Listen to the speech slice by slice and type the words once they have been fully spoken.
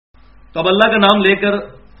تو اب اللہ کا نام لے کر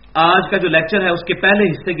آج کا جو لیکچر ہے اس کے پہلے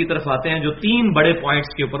حصے کی طرف آتے ہیں جو 3 بڑے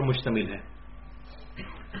پوائنٹس کے اوپر مشتمل ہے،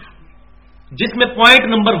 جس میں پوائنٹ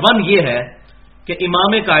نمبر 1 یہ ہے کہ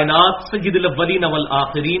امام کائنات سید الاولین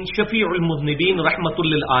والآخرین شفیع المذنبین رحمت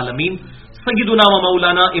للعالمین سیدنا و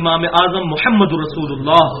مولانا امام اعظم محمد رسول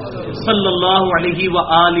اللہ صلی اللہ علیہ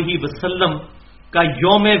وآلہ وسلم کا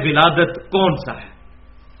یوم ولادت کون سا ہے؟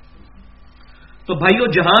 تو بھائیو،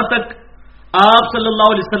 جہاں تک آپ صلی اللہ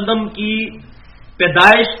علیہ وسلم کی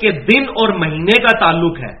پیدائش کے دن اور مہینے کا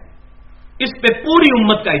تعلق ہے، اس پہ پوری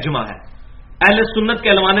امت کا اجماع ہے۔ اہل سنت کے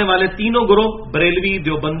علوانے والے تینوں گروہ، بریلوی،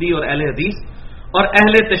 دیوبندی اور اہل حدیث اور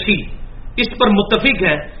اہل تشیع، اس پر متفق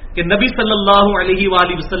ہے کہ نبی صلی اللہ علیہ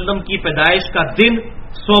وآلہ وسلم کی پیدائش کا دن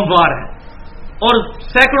سوموار ہے، اور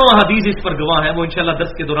سینکڑوں احادیث اس پر گواہ ہیں، وہ انشاءاللہ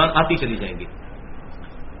درس کے دوران آتی چلی جائیں گی۔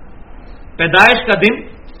 پیدائش کا دن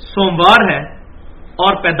سوموار ہے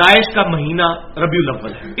اور پیدائش کا مہینہ ربیع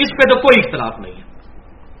الاول ہے، اس پہ تو کوئی اختلاف نہیں ہے۔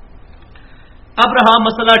 اب رہا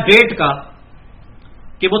مسئلہ ڈیٹ کا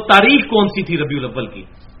کہ وہ تاریخ کون سی تھی ربیع الاول کی،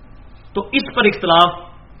 تو اس پر اختلاف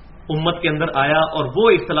امت کے اندر آیا، اور وہ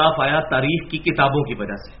اختلاف آیا تاریخ کی کتابوں کی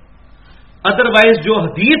وجہ سے۔ ادروائز جو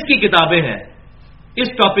حدیث کی کتابیں ہیں اس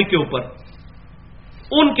ٹاپک کے اوپر،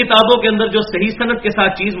 ان کتابوں کے اندر جو صحیح سند کے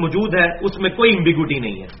ساتھ چیز موجود ہے اس میں کوئی ایمبیگوٹی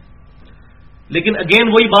نہیں ہے، لیکن اگین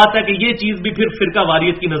وہی بات ہے کہ یہ چیز بھی پھر فرقہ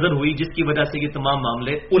واریت کی نظر ہوئی، جس کی وجہ سے یہ تمام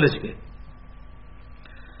معاملے الجھ گئے۔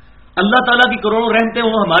 اللہ تعالیٰ کی کروڑوں رحمتیں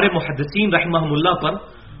ہوں ہمارے محدثین رحمہم اللہ پر،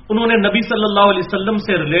 انہوں نے نبی صلی اللہ علیہ وسلم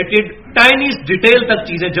سے ریلیٹڈ ٹائنیز ڈیٹیل تک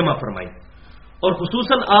چیزیں جمع فرمائی، اور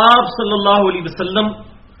خصوصاً آپ صلی اللہ علیہ وسلم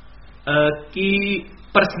کی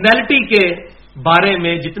پرسنالٹی کے بارے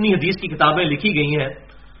میں جتنی حدیث کی کتابیں لکھی گئی ہیں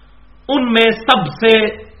ان میں سب سے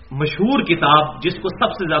مشہور کتاب جس کو سب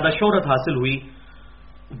سے زیادہ شہرت حاصل ہوئی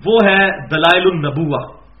وہ ہے دلائل النبوہ،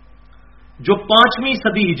 جو 5ویں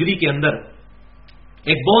صدی ہجری کے اندر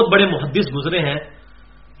ایک بہت بڑے محدث گزرے ہیں،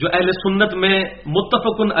 جو اہل سنت میں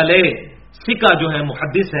متفقن علیہ ثقہ جو ہے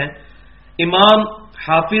محدث ہیں، امام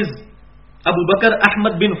حافظ ابو بکر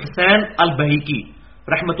احمد بن حسین البہیکی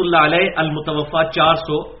رحمت اللہ علیہ، المتوفا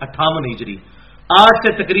 458 ہجری، آج سے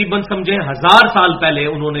تقریباً سمجھیں 1000 سال پہلے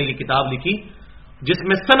انہوں نے یہ کتاب لکھی، جس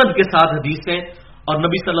میں سند کے ساتھ حدیثیں اور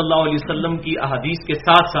نبی صلی اللہ علیہ وسلم کی احادیث کے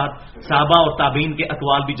ساتھ ساتھ صحابہ اور تابعین کے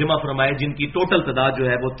اقوال بھی جمع فرمائے، جن کی ٹوٹل تعداد جو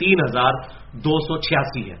ہے وہ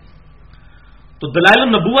 3286 ہے۔ تو دلائل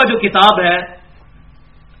النبوہ جو کتاب ہے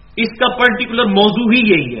اس کا پرٹیکولر موضوع ہی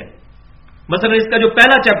یہی ہے۔ مثلا اس کا جو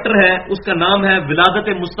پہلا چیپٹر ہے اس کا نام ہے ولادت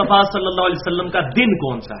مصطفیٰ صلی اللہ علیہ وسلم کا دن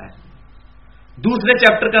کون سا ہے، دوسرے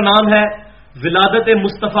چیپٹر کا نام ہے ولادت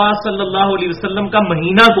مصطفیٰ صلی اللہ علیہ وسلم کا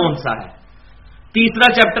مہینہ کون سا ہے، تیسرا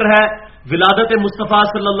چیپٹر ہے ولادت مصطفیٰ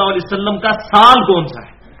صلی اللہ علیہ وسلم کا سال کون سا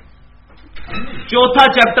ہے، چوتھا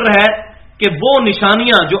چیپٹر ہے کہ وہ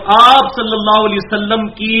نشانیاں جو آپ صلی اللہ علیہ وسلم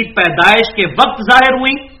کی پیدائش کے وقت ظاہر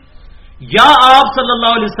ہوئی یا آپ صلی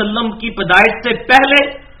اللہ علیہ وسلم کی پیدائش سے پہلے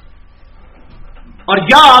اور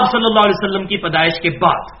یا آپ صلی اللہ علیہ وسلم کی پیدائش کے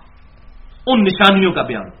بعد، ان نشانیوں کا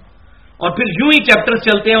بیان، اور پھر یوں ہی چیپٹر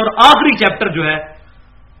چلتے ہیں، اور آخری چیپٹر جو ہے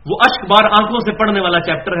وہ اشک بار آنکھوں سے پڑھنے والا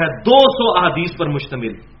چیپٹر ہے، 200 احادیث پر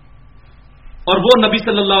مشتمل، اور وہ نبی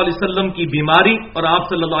صلی اللہ علیہ وسلم کی بیماری اور آپ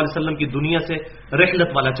صلی اللہ علیہ وسلم کی دنیا سے رحلت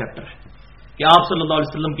والا چیپٹر ہے، کہ آپ صلی اللہ علیہ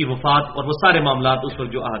وسلم کی وفات اور وہ سارے معاملات اس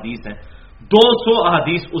وقت جو احادیث ہیں، 200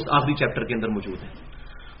 احادیث اس آخری چیپٹر کے اندر موجود ہیں۔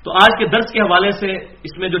 تو آج کے درس کے حوالے سے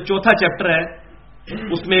اس میں جو چوتھا چیپٹر ہے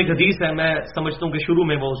اس میں ایک حدیث ہے، میں سمجھتا ہوں کہ شروع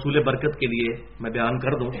میں وہ حصول برکت کے لیے میں بیان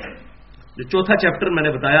کر دوں۔ جو چوتھا چیپٹر میں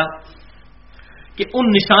نے بتایا کہ ان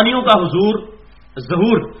نشانیوں کا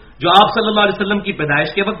ظہور جو آپ صلی اللہ علیہ وسلم کی پیدائش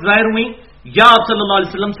کے وقت ظاہر ہوئی یا آپ صلی اللہ علیہ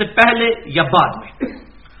وسلم سے پہلے یا بعد میں،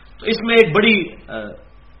 تو اس میں ایک بڑی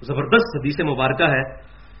زبردست حدیث مبارکہ ہے،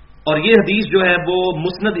 اور یہ حدیث جو ہے وہ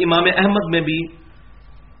مسند امام احمد میں بھی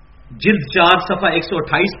جلد 4 صفحہ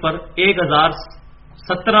 128 پر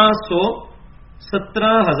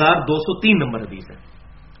 17,203 نمبر حدیث ہے،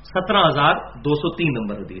 17,203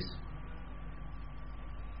 نمبر حدیث۔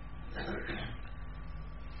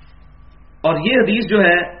 اور یہ حدیث جو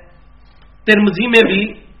ہے ترمذی میں بھی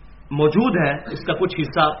موجود ہے، اس کا کچھ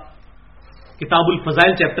حصہ کتاب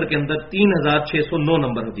الفضائل چیپٹر کے اندر 3609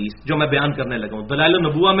 نمبر حدیث جو میں بیان کرنے لگا ہوں۔ دلائل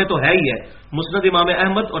النبوہ میں تو ہے ہی ہے، مسند امام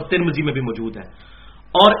احمد اور ترمذی میں بھی موجود ہے،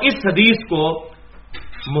 اور اس حدیث کو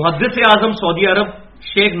محدث اعظم سعودی عرب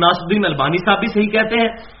شیخ ناصر الدین البانی صاحب بھی صحیح کہتے ہیں،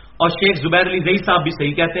 اور شیخ زبیر علی زئی صاحب بھی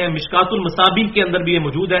صحیح کہتے ہیں۔ مشکات المصابیح کے اندر بھی یہ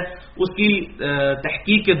موجود ہے، اس کی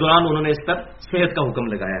تحقیق کے دوران انہوں نے اس پر صحت کا حکم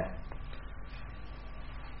لگایا ہے۔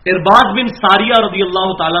 ارباز بن ساریہ رضی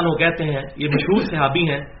اللہ تعالیٰ عنہ کہتے ہیں، یہ مشہور صحابی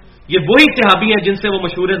ہیں، یہ وہی صحابی ہیں جن سے وہ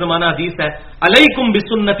مشہور زمانہ حدیث ہے، علیکم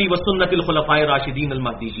بسنتی و سنت الخلفاء الراشدین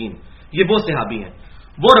المہدیین، یہ وہ صحابی ہیں،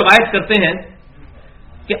 وہ روایت کرتے ہیں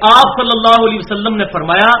کہ آپ صلی اللہ علیہ وسلم نے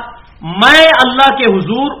فرمایا، میں اللہ کے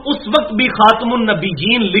حضور اس وقت بھی خاتم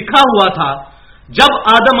النبیین لکھا ہوا تھا جب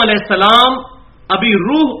آدم علیہ السلام ابھی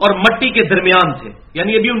روح اور مٹی کے درمیان تھے،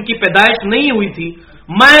 یعنی ابھی ان کی پیدائش نہیں ہوئی تھی،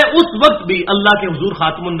 میں اس وقت بھی اللہ کے حضور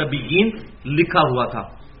خاتم النبیین لکھا ہوا تھا۔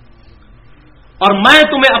 اور میں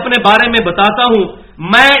تمہیں اپنے بارے میں بتاتا ہوں،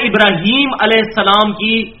 میں ابراہیم علیہ السلام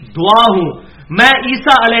کی دعا ہوں، میں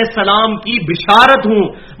عیسیٰ علیہ السلام کی بشارت ہوں،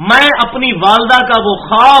 میں اپنی والدہ کا وہ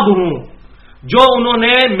خواب ہوں جو انہوں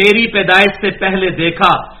نے میری پیدائش سے پہلے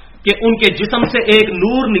دیکھا کہ ان کے جسم سے ایک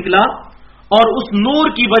نور نکلا اور اس نور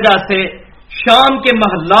کی وجہ سے شام کے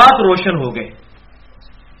محلات روشن ہو گئے،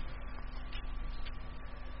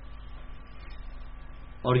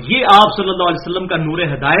 اور یہ آپ صلی اللہ علیہ وسلم کا نور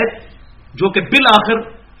ہدایت جو کہ بالآخر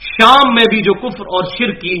شام میں بھی جو کفر اور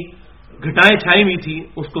شرک کی گھٹائیں چھائی ہوئی تھی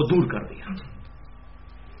اس کو دور کر دیا۔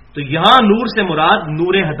 تو یہاں نور سے مراد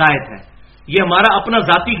نور ہدایت ہے، یہ ہمارا اپنا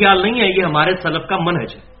ذاتی خیال نہیں ہے، یہ ہمارے سلف کا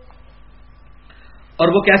منہج ہے۔ اور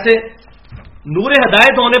وہ کیسے؟ نور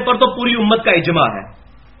ہدایت ہونے پر تو پوری امت کا اجماع ہے،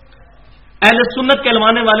 اہل سنت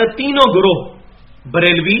کہلوانے والے تینوں گروہ،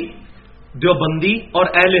 بریلوی، دیوبندی اور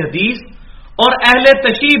اہل حدیث اور اہل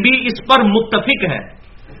تشیع بھی اس پر متفق ہیں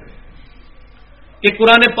کہ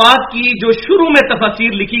قرآن پاک کی جو شروع میں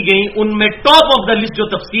تفاسیر لکھی گئیں ان میں ٹاپ آف دا لسٹ جو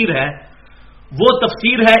تفسیر ہے وہ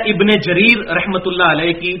تفسیر ہے ابن جریر رحمت اللہ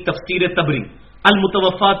علیہ کی تفسیر تبری،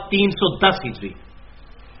 المتوفا 310 ہجری،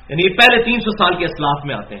 یعنی یہ پہلے 300 سال کے اسلاف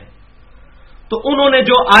میں آتے ہیں۔ تو انہوں نے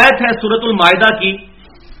جو آیت ہے سورۃ المائدہ کی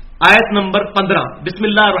آیت نمبر 15، بسم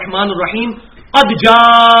اللہ الرحمن الرحیم، قد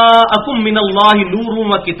جاءکم من اللہ نور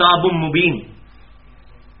وکتاب مبین،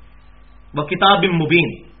 وکتاب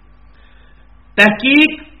مبین،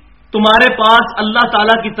 تحقیق تمہارے پاس اللہ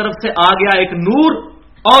تعالی کی طرف سے آ گیا ایک نور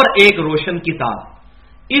اور ایک روشن کتاب۔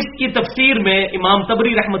 اس کی تفسیر میں امام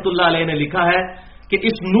تبری رحمت اللہ علیہ نے لکھا ہے کہ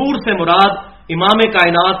اس نور سے مراد امام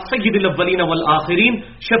کائنات سید الاولین والآخرین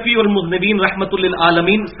شفیع المذنبین رحمت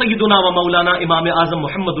للعالمین سیدنا و مولانا امام اعظم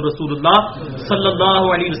محمد رسول اللہ صلی اللہ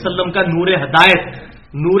علیہ وسلم کا نور ہدایت،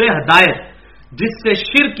 نور ہدایت جس سے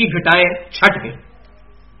شرک کی گھٹائیں چھٹ گئیں۔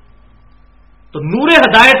 تو نور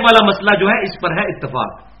ہدایت والا مسئلہ جو ہے اس پر ہے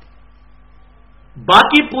اتفاق،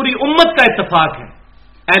 باقی پوری امت کا اتفاق ہے،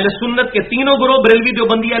 اہل سنت کے تینوں گروہ، بریلوی،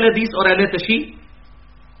 دیوبندی، اہل حدیث اور اہل تشیع،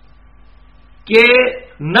 کہ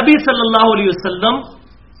نبی صلی اللہ علیہ وسلم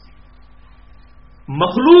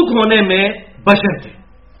مخلوق ہونے میں بشر تھے،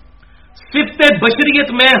 صفت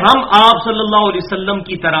بشریت میں ہم آپ صلی اللہ علیہ وسلم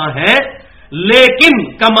کی طرح ہیں، لیکن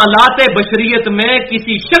کمالات بشریت میں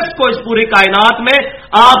کسی شخص کو اس پوری کائنات میں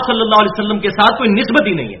آپ صلی اللہ علیہ وسلم کے ساتھ کوئی نسبت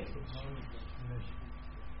ہی نہیں ہے۔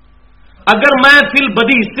 اگر میں فی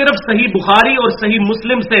البدی صرف صحیح بخاری اور صحیح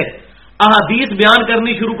مسلم سے احادیث بیان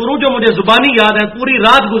کرنی شروع کروں جو مجھے زبانی یاد ہے، پوری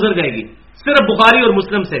رات گزر جائے گی صرف بخاری اور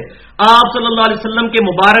مسلم سے، آپ صلی اللہ علیہ وسلم کے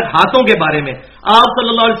مبارک ہاتھوں کے بارے میں، آپ صلی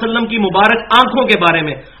اللہ علیہ وسلم کی مبارک آنکھوں کے بارے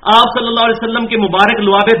میں، آپ صلی اللہ علیہ وسلم کے مبارک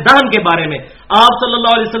لعاب دہن کے بارے میں، آپ صلی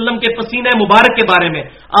اللہ علیہ وسلم کے پسینہ مبارک کے بارے میں،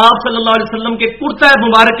 آپ صلی اللہ علیہ وسلم کے کرتا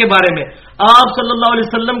مبارک کے بارے میں، آپ صلی اللہ علیہ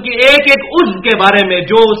وسلم کی ایک ایک عضو کے بارے میں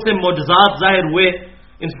جو اس سے معجزات ظاہر ہوئے،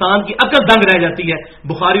 انسان کی عقل دنگ رہ جاتی ہے،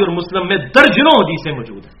 بخاری اور مسلم میں درجنوں حدیثیں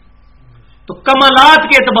موجود ہیں۔ تو کمالات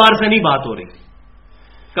کے اعتبار سے نہیں بات ہو رہی،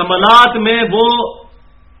 کمالات میں وہ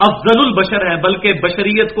افضل البشر ہے، بلکہ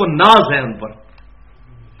بشریت کو ناز ہے ان پر،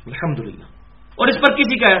 الحمدللہ، اور اس پر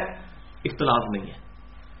کسی کا اختلاف نہیں ہے۔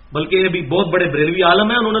 بلکہ یہ بھی بہت بڑے بریلوی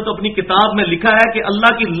عالم ہیں، انہوں نے تو اپنی کتاب میں لکھا ہے کہ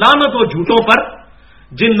اللہ کی لعنت و جھوٹوں پر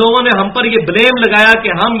جن لوگوں نے ہم پر یہ بلیم لگایا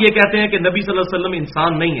کہ ہم یہ کہتے ہیں کہ نبی صلی اللہ علیہ وسلم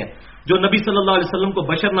انسان نہیں ہے، جو نبی صلی اللہ علیہ وسلم کو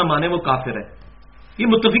بشر نہ مانے وہ کافر ہے، یہ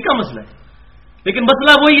متفقہ مسئلہ ہے۔ لیکن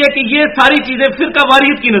مسئلہ وہی ہے کہ یہ ساری چیزیں فرقہ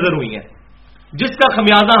واریت کی نظر ہوئی ہیں، جس کا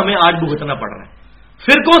خمیازہ ہمیں آج بھگتنا پڑ رہا ہے۔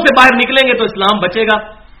 فرقوں سے باہر نکلیں گے تو اسلام بچے گا،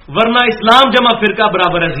 ورنہ اسلام جمع فرقہ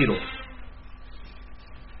برابر ہے زیرو۔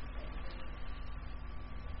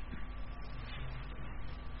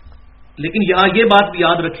 لیکن یہاں یہ بات بھی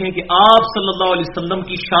یاد رکھیں کہ آپ صلی اللہ علیہ وسلم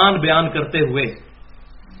کی شان بیان کرتے ہوئے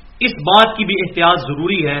اس بات کی بھی احتیاط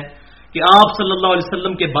ضروری ہے کہ آپ صلی اللہ علیہ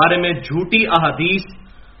وسلم کے بارے میں جھوٹی احادیث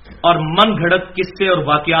اور من گھڑت قصے اور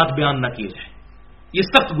واقعات بیان نہ کیے جائیں، یہ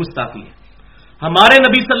سخت گستاخی ہے۔ ہمارے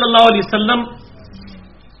نبی صلی اللہ علیہ وسلم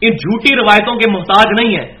ان جھوٹی روایتوں کے محتاج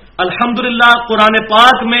نہیں ہیں۔ الحمدللہ قرآن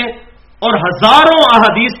پاک میں اور ہزاروں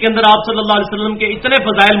احادیث کے اندر آپ صلی اللہ علیہ وسلم کے اتنے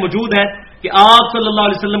فضائل موجود ہیں کہ آپ صلی اللہ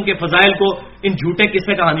علیہ وسلم کے فضائل کو ان جھوٹے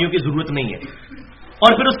قصے کہانیوں کی ضرورت نہیں ہے۔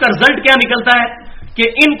 اور پھر اس کا رزلٹ کیا نکلتا ہے کہ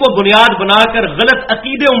ان کو بنیاد بنا کر غلط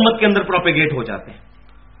عقیدے امت کے اندر پروپیگیٹ ہو جاتے ہیں۔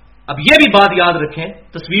 اب یہ بھی بات یاد رکھیں،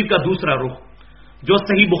 تصویر کا دوسرا رخ جو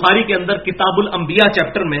صحیح بخاری کے اندر کتاب الانبیاء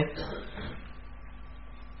چیپٹر میں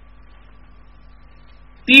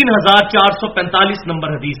 3445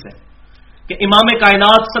 نمبر حدیث ہے کہ امام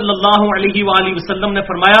کائنات صلی اللہ علیہ وآلہ وسلم نے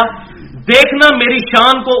فرمایا، دیکھنا میری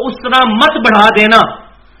شان کو اس طرح مت بڑھا دینا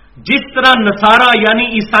جس طرح نصارہ یعنی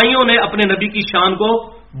عیسائیوں نے اپنے نبی کی شان کو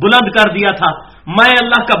بلند کر دیا تھا۔ میں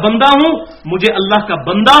اللہ کا بندہ ہوں، مجھے اللہ کا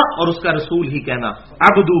بندہ اور اس کا رسول ہی کہنا،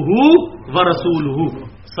 عبدہ و رسولہ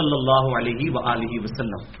صلی اللہ علیہ وآلہ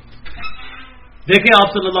وسلم۔ دیکھیں آپ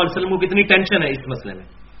صلی اللہ علیہ وسلم کو کتنی ٹینشن ہے اس مسئلے میں۔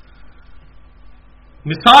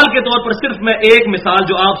 مثال کے طور پر صرف میں ایک مثال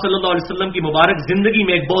جو آپ صلی اللہ علیہ وسلم کی مبارک زندگی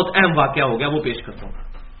میں ایک بہت اہم واقعہ ہو گیا وہ پیش کرتا ہوں۔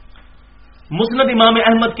 مسند امام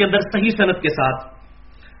احمد کے اندر صحیح سند کے ساتھ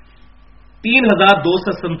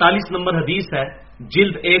 3247 نمبر حدیث ہے،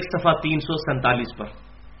 جلد 1 صفحہ 347 پر،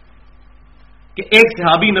 کہ ایک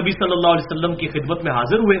صحابی نبی صلی اللہ علیہ وسلم کی خدمت میں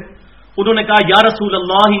حاضر ہوئے۔ انہوں نے کہا، یا رسول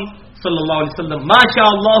اللہ صلی اللہ علیہ وسلم، ما شاء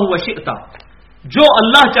اللہ و شئت، جو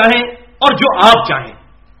اللہ چاہیں اور جو آپ چاہیں۔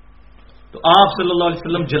 تو آپ صلی اللہ علیہ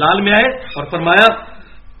وسلم جلال میں آئے اور فرمایا،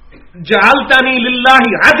 جعلتنی للہ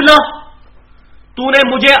عدلا، تو نے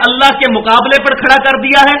مجھے اللہ کے مقابلے پر کھڑا کر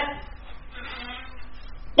دیا ہے۔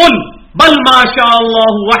 قل بل ما شاء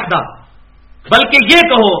اللہ وحدہ، بلکہ یہ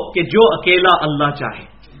کہو کہ جو اکیلا اللہ چاہے۔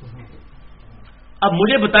 اب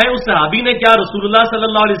مجھے بتائیں اس صحابی نے کیا رسول اللہ صلی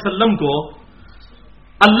اللہ علیہ وسلم کو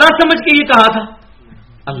اللہ سمجھ کے یہ کہا تھا،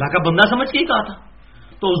 اللہ کا بندہ سمجھ کے ہی کہا تھا؟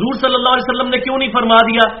 تو حضور صلی اللہ علیہ وسلم نے کیوں نہیں فرما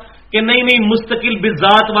دیا کہ نہیں مستقل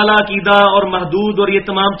بذات والا عقیدہ اور محدود اور یہ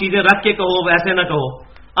تمام چیزیں رکھ کے کہو، ویسے نہ کہو؟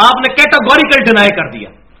 آپ نے کیٹاگوریکل ڈینائی کر دیا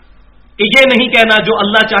کہ یہ نہیں کہنا جو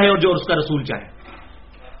اللہ چاہے اور جو اس کا رسول چاہے،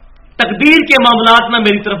 تقدیر کے معاملات نہ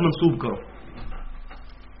میری طرف منسوب کرو۔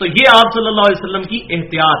 تو یہ آپ صلی اللہ علیہ وسلم کی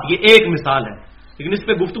احتیاط، یہ ایک مثال ہے، لیکن اس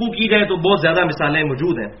پہ گفتگو کی جائے تو بہت زیادہ مثالیں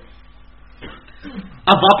موجود ہیں۔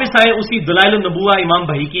 اب واپس آئے اسی دلائل النبوہ امام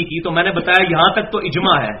بھائیکی کی، تو میں نے بتایا یہاں تک تو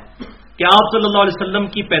اجماع ہے کہ آپ صلی اللہ علیہ وسلم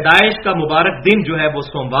کی پیدائش کا مبارک دن جو ہے وہ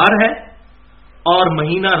سوموار ہے اور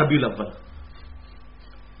مہینہ ربیع الاول،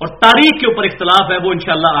 اور تاریخ کے اوپر اختلاف ہے، وہ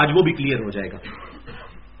انشاءاللہ آج وہ بھی کلیئر ہو جائے گا۔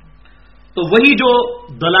 تو وہی جو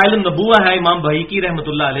دلائل النبوہ ہے امام بھائیکی رحمۃ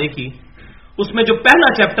اللہ علیہ کی، اس میں جو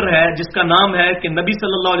پہلا چیپٹر ہے جس کا نام ہے کہ نبی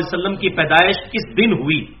صلی اللہ علیہ وسلم کی پیدائش کس دن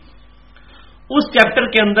ہوئی، اس چیپٹر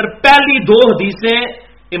کے اندر پہلی 2 حدیثیں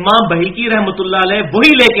امام بھائیکی رحمۃ اللہ علیہ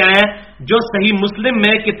وہی لے کے آئے ہیں جو صحیح مسلم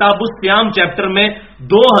میں کتاب الصیام چیپٹر میں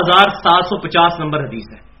 2750 نمبر حدیث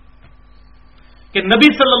ہے، کہ نبی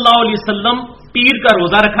صلی اللہ علیہ وسلم پیر کا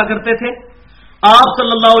روزہ رکھا کرتے تھے۔ آپ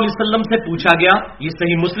صلی اللہ علیہ وسلم سے پوچھا گیا، یہ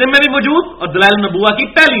صحیح مسلم میں بھی موجود اور دلائل النبوہ کی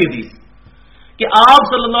پہلی حدیث، کہ آپ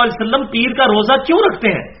صلی اللہ علیہ وسلم پیر کا روزہ کیوں رکھتے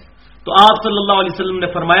ہیں؟ تو آپ صلی اللہ علیہ وسلم نے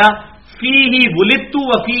فرمایا، فیہ ولدت و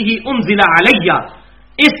فیہ انزل علیہ،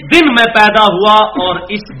 اس دن میں پیدا ہوا اور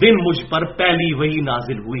اس دن مجھ پر پہلی وحی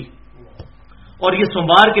نازل ہوئی۔ اور یہ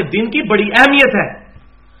سوموار کے دن کی بڑی اہمیت ہے۔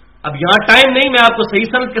 اب یہاں ٹائم نہیں، میں آپ کو صحیح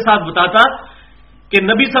سند کے ساتھ بتاتا کہ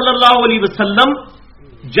نبی صلی اللہ علیہ وسلم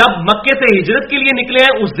جب مکے سے ہجرت کے لیے نکلے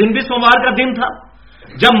ہیں اس دن بھی سوموار کا دن تھا،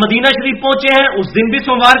 جب مدینہ شریف پہنچے ہیں اس دن بھی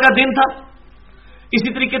سوموار کا دن تھا۔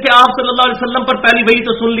 اسی طریقے سے آپ صلی اللہ علیہ وسلم پر پہلی وحی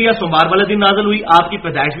تو سن لیا سوموار والے دن نازل ہوئی، آپ کی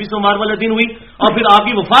پیدائش بھی سوموار والے دن ہوئی، اور پھر آپ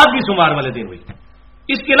کی وفات بھی سوموار والے دن ہوئی۔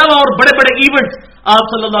 اس کے علاوہ اور بڑے بڑے ایونٹس آپ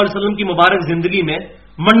صلی اللہ علیہ وسلم کی مبارک زندگی میں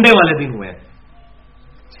منڈے والے دن ہوئے ہیں۔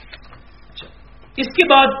 اس کے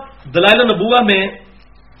بعد دلائل النبوہ میں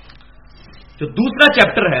جو دوسرا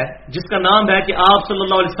چیپٹر ہے جس کا نام ہے کہ آپ صلی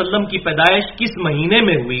اللہ علیہ وسلم کی پیدائش کس مہینے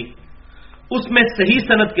میں ہوئی، اس میں صحیح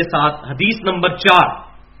سند کے ساتھ حدیث نمبر 4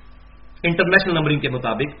 انٹرنیشنل نمبرنگ کے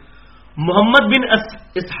مطابق محمد بن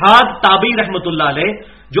اسحاق تابعی رحمۃ اللہ علیہ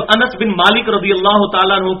جو انس بن مالک رضی اللہ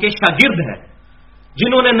تعالیٰ عنہ کے شاگرد ہیں،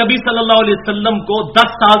 جنہوں نے نبی صلی اللہ علیہ وسلم کو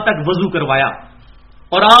 10 سال تک وضو کروایا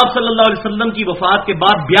اور آپ صلی اللہ علیہ وسلم کی وفات کے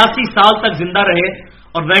بعد 82 سال تک زندہ رہے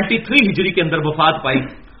اور 93 ہجری کے اندر وفات پائی،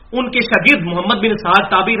 ان کے شاگرد محمد بن اسحاق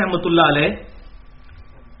تابعی رحمۃ اللہ علیہ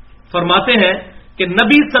فرماتے ہیں کہ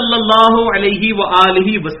نبی صلی اللہ علیہ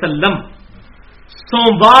وآلہ وسلم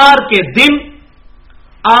سوموار کے دن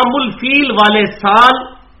عام الفیل والے سال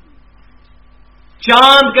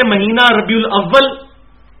چاند کے مہینہ ربیع الاول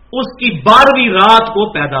اس کی 12ویں رات کو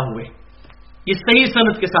پیدا ہوئے۔ یہ صحیح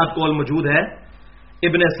سند کے ساتھ قول موجود ہے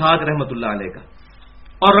ابن اسحاق رحمۃ اللہ علیہ کا،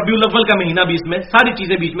 اور ربیع الاول کا مہینہ بھی اس میں ساری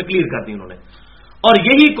چیزیں بیچ میں کلیئر کر دی انہوں نے۔ اور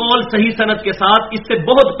یہی قول صحیح سند کے ساتھ اس سے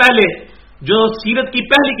بہت پہلے جو سیرت کی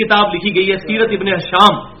پہلی کتاب لکھی گئی ہے سیرت ابن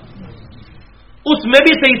ہشام، اس میں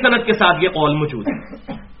بھی صحیح سند کے ساتھ یہ قول موجود ہے۔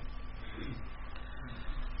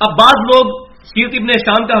 اب بعض لوگ سیرت ابن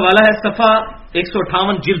ہشام کا حوالہ ہے صفحہ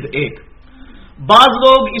 158 جلد 1، بعض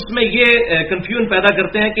لوگ اس میں یہ کنفیوژن پیدا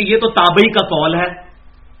کرتے ہیں کہ یہ تو تابعی کا قول ہے،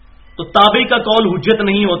 تو تابعی کا قول حجت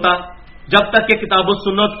نہیں ہوتا جب تک کہ کتاب و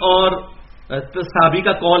سنت اور صحابی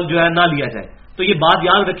کا قول جو ہے نہ لیا جائے۔ تو یہ بات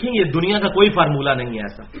یاد رکھیں، یہ دنیا کا کوئی فارمولہ نہیں ہے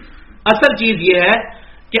ایسا. اصل چیز یہ ہے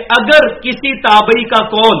کہ اگر کسی تابعی کا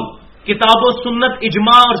قول کتاب و سنت،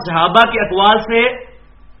 اجماع اور صحابہ کے اقوال سے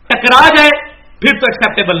ٹکرا جائے پھر تو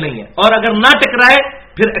ایکسیپٹیبل نہیں ہے، اور اگر نہ ٹکرائے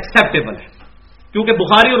پھر ایکسیپٹیبل ہے. کیونکہ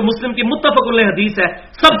بخاری اور مسلم کی متفق علیہ حدیث ہے،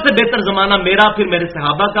 سب سے بہتر زمانہ میرا، پھر میرے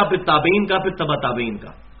صحابہ کا، پھر تابعین کا، پھر تبع تابعین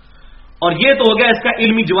کا. اور یہ تو ہو گیا اس کا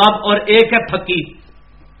علمی جواب. اور ایک ہے پھکی،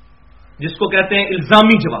 جس کو کہتے ہیں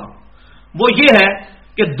الزامی جواب. وہ یہ ہے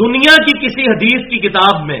کہ دنیا کی کسی حدیث کی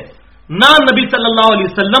کتاب میں نہ نبی صلی اللہ علیہ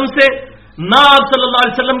وسلم سے، نہ آپ صلی اللہ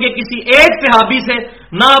علیہ وسلم کے کسی ایک صحابی سے،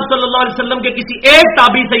 نہ آپ صلی اللہ علیہ وسلم کے کسی ایک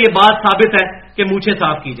تابعی سے یہ بات ثابت ہے کہ مونچھیں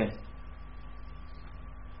صاف کی جائیں.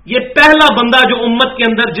 یہ پہلا بندہ جو امت کے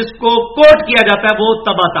اندر جس کو کوٹ کیا جاتا ہے وہ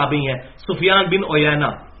تبع تابعی ہے، سفیان بن عیینہ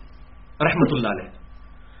رحمۃ اللہ علیہ.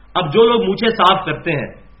 اب جو لوگ مونچھیں صاف کرتے ہیں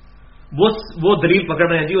وہ دلیل پکڑ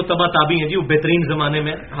رہے ہیں جی وہ تبع تابعی ہیں جی، وہ بہترین زمانے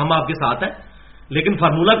میں، ہم آپ کے ساتھ ہیں. لیکن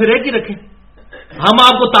فارمولہ پھر ایک ہی رکھیں، ہم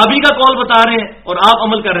آپ کو تابعی کا قول بتا رہے ہیں اور آپ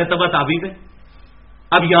عمل کر رہے ہیں تبع تابعی پہ.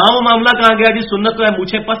 اب یہاں وہ معاملہ کہاں گیا جی سنت تو ہے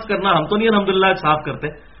مونچھیں پس کرنا، ہم تو نہیں الحمدللہ صاف کرتے،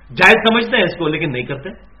 جائز سمجھتے ہیں اس کو لیکن نہیں کرتے.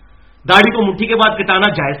 داڑھی کو مٹھی کے بعد کٹانا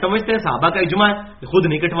جائز سمجھتے ہیں، صحابہ کا اجماع ہے، خود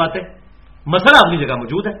نہیں کٹواتے. مسئلہ اپنی جگہ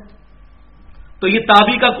موجود ہے. تو یہ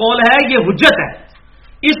تابعی کا قول ہے، یہ حجت ہے.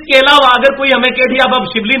 اس کے علاوہ اگر کوئی ہمیں کہہ دیا، اب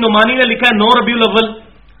شبلی نعمانی نے لکھا ہے 9 ربیع الاول،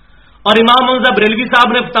 اور امام حمزہ بریلوی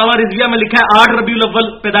صاحب نے فتاوی رضویہ میں لکھا ہے 8 ربیع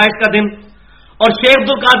الاول پیدائش کا دن، اور شیخ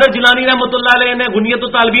عبد القادر جیلانی رحمۃ اللہ علیہ نے غنیۃ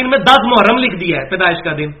الطالبین میں 10 محرم لکھ دیا ہے پیدائش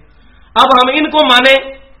کا دن. اب ہم ان کو مانیں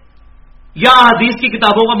یا حدیث کی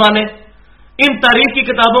کتابوں کو مانیں؟ ان تاریخ کی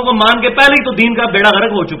کتابوں کو مان کے پہلے ہی تو دین کا بیڑا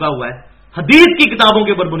غرق ہو چکا ہوا ہے. حدیث کی کتابوں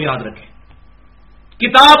کے اوپر بنیاد رکھیں،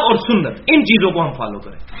 کتاب اور سنت، ان چیزوں کو ہم فالو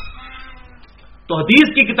کریں. تو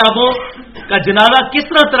حدیث کی کتابوں کا جنازہ کس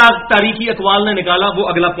طرح تاریخی اقوال نے نکالا، وہ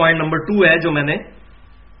اگلا پوائنٹ نمبر 2 ہے جو میں نے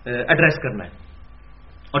ایڈریس کرنا ہے.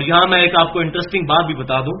 اور یہاں میں ایک آپ کو انٹرسٹنگ بات بھی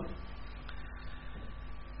بتا دوں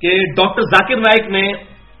کہ ڈاکٹر ذاکر نائک نے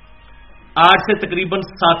آج سے تقریباً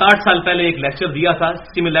 7-8 سال پہلے ایک لیکچر دیا تھا،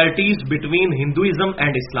 similarities between Hinduism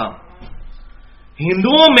and Islam.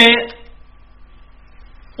 ہندوؤں میں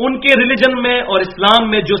ان کے ریلیجن میں اور اسلام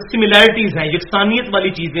میں جو سملیرٹیز ہیں، یکسانیت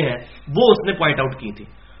والی چیزیں ہیں، وہ اس نے پوائنٹ آؤٹ کی تھی.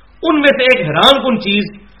 ان میں سے ایک حیران کن چیز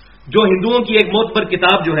جو ہندوؤں کی ایک معتبر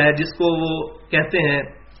کتاب جو ہے جس کو وہ کہتے ہیں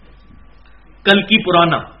کل کی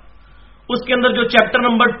پرانا، اس کے اندر جو چیپٹر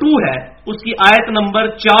نمبر 2 ہے اس کی آیت نمبر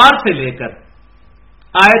 4 سے لے کر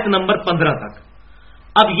آیت نمبر 15 تک.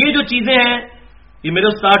 اب یہ جو چیزیں ہیں، یہ میرے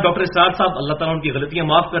استاد ڈاکٹر اسرار صاحب، اللہ تعالیٰ ان کی غلطیاں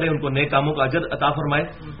معاف کرے، ان کو نیک کاموں کا اجر عطا فرمائے،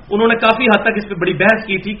 انہوں نے کافی حد تک اس پہ بڑی بحث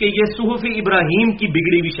کی تھی کہ یہ صحف ابراہیم کی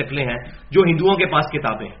بگڑی ہوئی شکلیں ہیں جو ہندوؤں کے پاس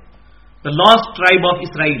کتابیں ہیں. The last tribe of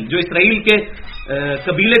Israel, جو اسرائیل کے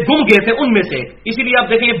قبیلے گم گئے تھے ان میں سے ایک. اسی لیے آپ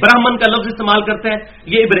دیکھیں یہ براہمن کا لفظ استعمال کرتے ہیں،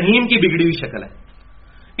 یہ ابراہیم کی بگڑی ہوئی شکل ہے.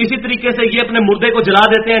 اسی طریقے سے یہ اپنے مردے کو جلا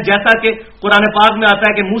دیتے ہیں، جیسا کہ قرآن پاک میں آتا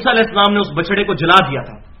ہے کہ موسیٰ علیہ السلام نے اس بچڑے کو جلا دیا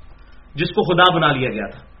تھا جس کو خدا بنا لیا گیا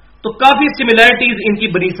تھا. تو کافی سملیرٹیز ان کی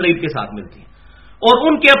بنی اسرائیل کے ساتھ ملتی ہیں. اور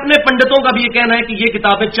ان کے اپنے پنڈتوں کا بھی یہ کہنا ہے کہ یہ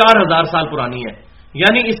کتابیں 4000 سال پرانی ہیں،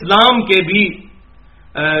 یعنی اسلام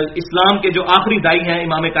کے جو آخری دائی ہیں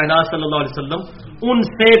امام کائنات صلی اللہ علیہ وسلم، ان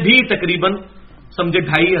سے بھی تقریباً سمجھے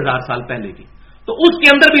 2500 سال پہلے کی. تو اس کے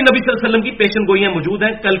اندر بھی نبی صلی اللہ علیہ وسلم کی پیشن گوئیاں موجود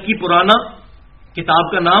ہیں. کل کی پرانا کتاب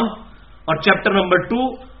کا نام اور چیپٹر نمبر 2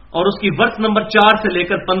 اور اس کی ورس نمبر 4 سے لے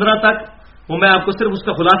کر 15 تک. وہ میں آپ کو صرف اس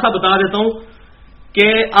کا خلاصہ بتا دیتا ہوں کہ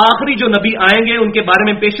آخری جو نبی آئیں گے ان کے بارے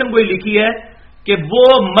میں پیشن گوئی لکھی ہے کہ وہ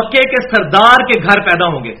مکے کے سردار کے گھر پیدا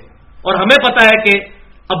ہوں گے. اور ہمیں پتا ہے کہ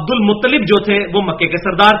عبد المطلب جو تھے وہ مکے کے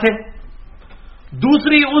سردار تھے.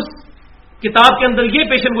 دوسری اس کتاب کے اندر یہ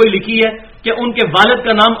پیشن گوئی لکھی ہے کہ ان کے والد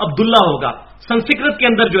کا نام عبداللہ ہوگا. سنسکرت کے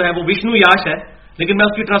اندر جو ہے وہ وشنو یاش ہے، لیکن میں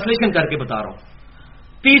اس کی ٹرانسلیشن کر کے بتا رہا ہوں.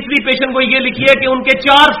 تیسری پیشن گوئی یہ لکھی ہے کہ ان کے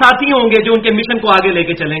 4 ساتھی ہوں گے جو ان کے مشن کو آگے لے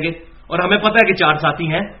کے چلیں گے. اور ہمیں پتا ہے کہ 4 ساتھی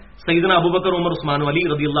ہیں، سیدنا ابوبکر، عمر، عثمان، علی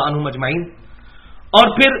رضی اللہ عنہم اجمعین.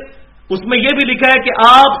 اور پھر اس میں یہ بھی لکھا ہے کہ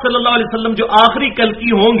آپ صلی اللہ علیہ وسلم جو آخری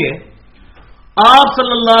کلکی ہوں گے، آپ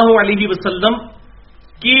صلی اللہ علیہ وسلم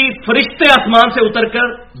کی فرشتے آسمان سے اتر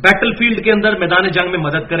کر بیٹل فیلڈ کے اندر میدان جنگ میں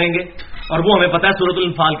مدد کریں گے. اور وہ ہمیں پتا ہے سورۃ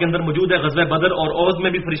الانفال کے اندر موجود ہے. غزوہ بدر اور احد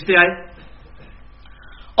میں بھی فرشتے آئے.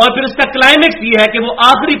 اور پھر اس کا کلائمیکس یہ ہے کہ وہ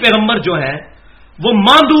آخری پیغمبر جو ہے وہ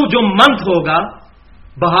ماندو جو منتھ ہوگا،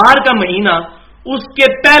 بہار کا مہینہ، اس کے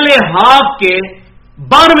پہلے ہاف کے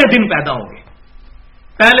 12ویں دن پیدا ہوں گے.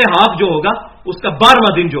 پہلے ہاف جو ہوگا اس کا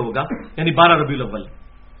 12واں دن جو ہوگا یعنی 12 ربیع الاول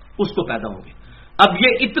اس کو پیدا ہوں گے. اب یہ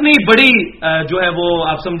اتنی بڑی جو ہے وہ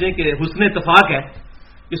آپ سمجھیں کہ حسن اتفاق ہے،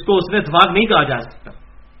 اس کو حسن اتفاق نہیں کہا جا سکتا،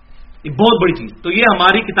 یہ بہت بڑی چیز. تو یہ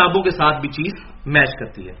ہماری کتابوں کے ساتھ بھی چیز میچ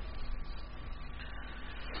کرتی ہے.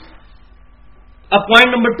 اب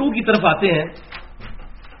پوائنٹ نمبر 2 کی طرف آتے ہیں،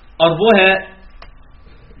 اور وہ ہے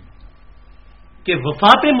کہ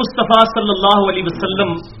وفات مصطفیٰ صلی اللہ علیہ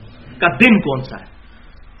وسلم کا دن کون سا ہے؟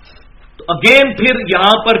 تو اگین پھر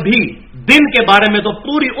یہاں پر بھی دن کے بارے میں تو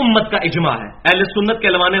پوری امت کا اجماع ہے، اہل سنت کے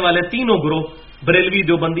لوانے والے تینوں گروہ، بریلوی،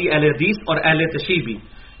 دیوبندی، اہل حدیث اور اہل تشیع بھی،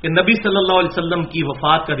 کہ نبی صلی اللہ علیہ وسلم کی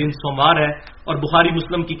وفات کا دن سوموار ہے، اور بخاری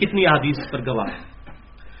مسلم کی کتنی احادیث اس پر گواہ ہے۔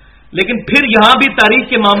 لیکن پھر یہاں بھی تاریخ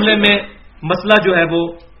کے معاملے میں مسئلہ جو ہے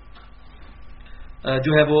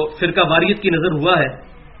وہ فرقہ واریت کی نظر ہوا ہے۔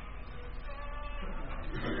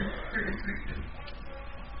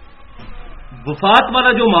 وفات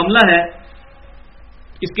والا جو معاملہ ہے،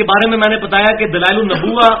 اس کے بارے میں نے بتایا کہ دلائل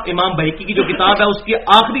النبوہ امام بھائکی کی جو کتاب ہے، اس کے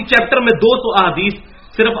آخری چیپٹر میں 200 احادیث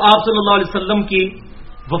صرف آپ صلی اللہ علیہ وسلم کی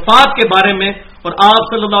وفات کے بارے میں اور آپ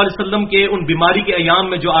صلی اللہ علیہ وسلم کے ان بیماری کے ایام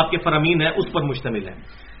میں جو آپ کے فرامین ہے اس پر مشتمل ہے۔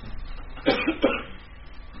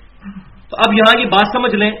 تو اب یہاں کی بات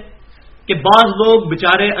سمجھ لیں کہ بعض لوگ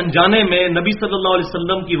بےچارے انجانے میں نبی صلی اللہ علیہ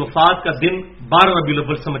وسلم کی وفات کا دن 12 ربیع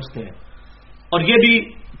الاول سمجھتے ہیں، اور یہ بھی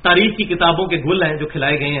تاریخ کی کتابوں کے گل ہیں جو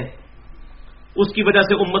کھلائے گئے ہیں، اس کی وجہ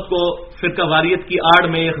سے امت کو فرقہ واریت کی آڑ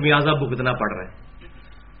میں خمیازہ بھگتنا پڑ رہا ہے،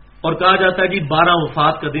 اور کہا جاتا ہے کہ 12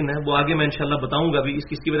 وفات کا دن ہے، وہ آگے میں انشاءاللہ بتاؤں گا بھی اس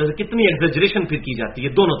کی وجہ سے کتنی ایگزیجریشن پھر کی جاتی ہے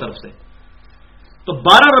دونوں طرف سے۔ تو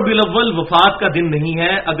 12 ربیع الاول وفات کا دن نہیں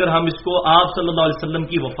ہے، اگر ہم اس کو آپ صلی اللہ علیہ وسلم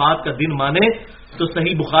کی وفات کا دن مانیں تو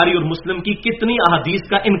صحیح بخاری اور مسلم کی کتنی احادیث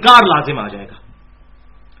کا انکار لازم آ جائے گا۔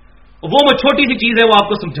 وہ میں چھوٹی سی چیز ہے وہ آپ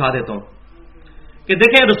کو سمجھا دیتا ہوں کہ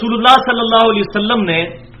دیکھیں، رسول اللہ صلی اللہ علیہ وسلم نے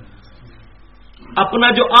اپنا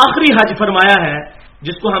جو آخری حج فرمایا ہے،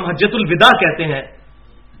 جس کو ہم حجۃ الوداع کہتے ہیں،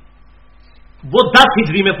 وہ 10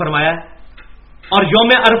 ہجری میں فرمایا ہے، اور یوم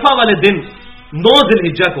عرفہ والے دن 9 ذی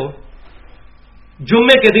الحجہ کو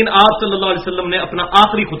جمعے کے دن آپ صلی اللہ علیہ وسلم نے اپنا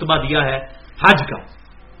آخری خطبہ دیا ہے حج کا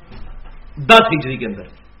 10 ہجری کے اندر۔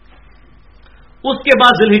 اس کے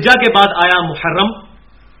بعد ذی الحجہ کے بعد آیا محرم،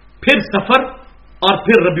 پھر سفر، اور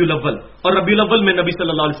پھر ربیع الاول، اور ربیع الاول میں نبی صلی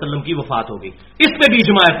اللہ علیہ وسلم کی وفات ہو گئی۔ اس پہ بھی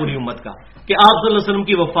اجماع ہے پوری امت کا کہ آپ صلی اللہ علیہ وسلم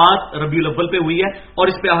کی وفات ربیع الاول پہ ہوئی ہے، اور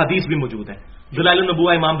اس پہ احادیث بھی موجود ہے، دلائل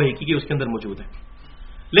النبوہ امام بھائکی کی اس کے اندر موجود ہے۔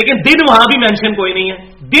 لیکن دن وہاں بھی مینشن کوئی نہیں ہے،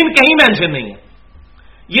 دن کہیں مینشن نہیں ہے،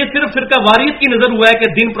 یہ صرف فرقہ واریت کی نظر ہوا ہے کہ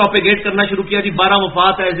دن پروپیگیٹ کرنا شروع کیا، جی 12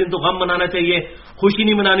 وفات ہے، اس دن تو غم منانا چاہیے، خوشی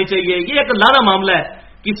نہیں منانی چاہیے۔ یہ ایک لانا معاملہ ہے،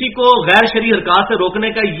 کسی کو غیر شرعی حرکات سے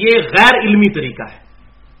روکنے کا یہ غیر علمی طریقہ ہے،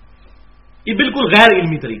 یہ بالکل غیر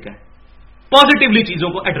علمی طریقہ ہے، پازیٹیولی چیزوں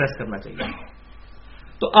کو ایڈریس کرنا چاہیے۔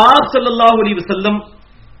 تو آپ صلی اللہ علیہ وسلم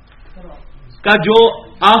کا جو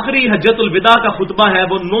آخری حجۃ الوداع کا خطبہ ہے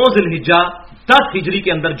وہ 9 ذی الحجہ 10 ہجری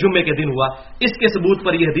کے اندر جمعے کے دن ہوا۔ اس کے ثبوت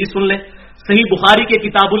پر یہ حدیث سن لیں، صحیح بخاری کے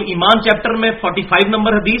کتاب الایمان چیپٹر میں 45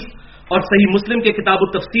 نمبر حدیث، اور صحیح مسلم کے کتاب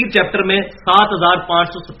التفسیر چیپٹر میں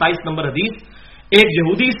 7527 نمبر حدیث۔ ایک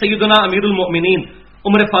یہودی سیدنا امیر المؤمنین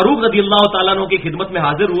عمر فاروق رضی اللہ تعالیٰ عنہ کی خدمت میں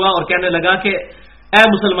حاضر ہوا اور کہنے لگا کہ اے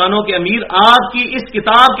مسلمانوں کے امیر، آپ کی اس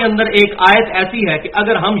کتاب کے اندر ایک آیت ایسی ہے کہ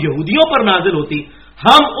اگر ہم یہودیوں پر نازل ہوتی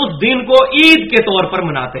ہم اس دن کو عید کے طور پر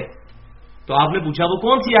مناتے۔ تو آپ نے پوچھا وہ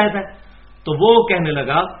کون سی آیت ہے؟ تو وہ کہنے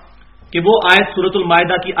لگا کہ وہ آیت سورۃ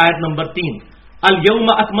المائدہ کی آیت نمبر 3، الیوم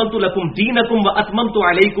اکملت لکم دینکم واتممت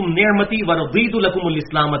علیکم نعمتی ورضیت لکم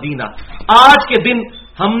الاسلام دینا۔ آج کے دن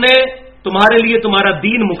ہم نے تمہارے لیے تمہارا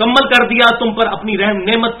دین مکمل کر دیا، تم پر اپنی رحم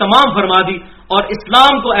نعمت تمام فرما دی، اور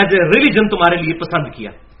اسلام کو ایز اے ریلیجن تمہارے لیے پسند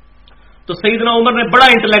کیا۔ تو سیدنا عمر نے بڑا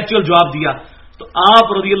انٹلیکچوئل جواب دیا، تو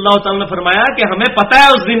آپ رضی اللہ تعالی نے فرمایا کہ ہمیں پتہ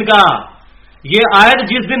ہے اس دن کا، یہ آیت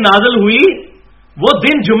جس دن نازل ہوئی وہ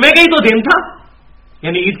دن جمعے کا ہی تو دن تھا،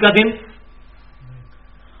 یعنی عید کا دن،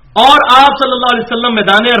 اور آپ صلی اللہ علیہ وسلم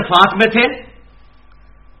میدان عرفات میں تھے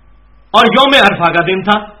اور یوم عرفہ کا دن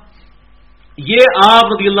تھا۔ یہ آپ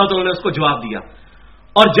رضی اللہ تعالیٰ نے اس کو جواب دیا۔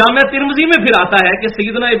 اور جامع ترمذی میں پھر آتا ہے کہ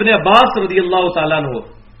سیدنا ابن عباس رضی اللہ تعالیٰ عنہ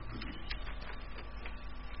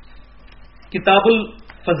کتاب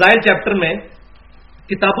الفضائل چیپٹر میں،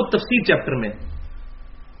 کتاب التفسیر چیپٹر میں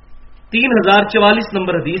 3044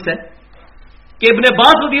 نمبر حدیث ہے کہ ابن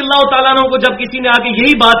عباس رضی اللہ تعالیٰ عنہ کو جب کسی نے آ کے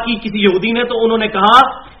یہی بات کی کسی یہودی نے، تو انہوں نے کہا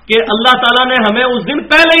کہ اللہ تعالیٰ نے ہمیں اس دن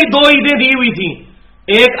پہلے ہی 2 عیدیں دی ہوئی تھیں،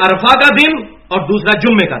 ایک عرفہ کا دن اور دوسرا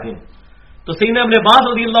جمعے کا دن۔ تو سیدنا ابن عباس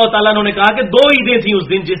رضی اللہ تعالیٰ عنہ نے کہا کہ 2 عیدیں تھیں اس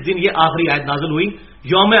دن جس دن یہ آخری آیت نازل ہوئی،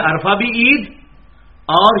 یوم عرفہ بھی عید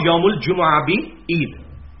اور یوم الجمعہ بھی عید۔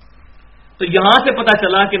 تو یہاں سے پتا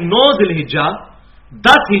چلا کہ 9 ذی الحجہ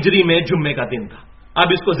 10 ہجری میں جمعے کا دن تھا۔ اب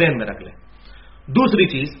اس کو ذہن میں رکھ لیں۔ دوسری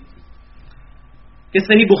چیز کہ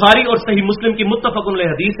صحیح بخاری اور صحیح مسلم کی متفق علیہ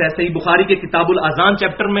حدیث ہے، صحیح بخاری کے کتاب الاذان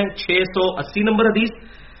چیپٹر میں 680 نمبر حدیث،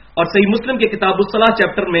 اور صحیح مسلم کے کتاب الصلاۃ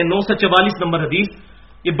چیپٹر میں 944 نمبر حدیث،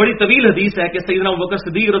 یہ بڑی طویل حدیث ہے کہ سیدنا ابوبکر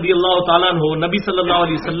صدیق رضی اللہ تعالیٰ عنہ نبی صلی اللہ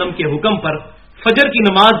علیہ وسلم کے حکم پر فجر کی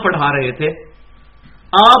نماز پڑھا رہے تھے.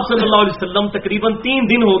 آپ صلی اللہ علیہ وسلم تقریباً 3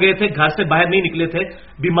 دن ہو گئے تھے گھر سے باہر نہیں نکلے تھے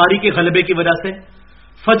بیماری کے غلبے کی وجہ سے.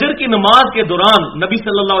 فجر کی نماز کے دوران نبی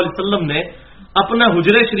صلی اللہ علیہ وسلم نے اپنا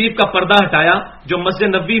حجرے شریف کا پردہ ہٹایا جو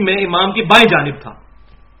مسجد نبوی میں امام کی بائیں جانب تھا.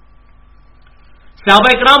 صحابہ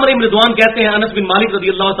اکرام علیہم رضوان کہتے ہیں انس بن مالک رضی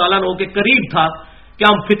اللہ تعالیٰ عنہ کے قریب تھا کہ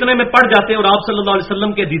ہم فتنے میں پڑ جاتے اور آپ صلی اللہ علیہ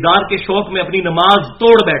وسلم کے دیدار کے شوق میں اپنی نماز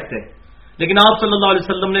توڑ بیٹھتے. لیکن آپ صلی اللہ علیہ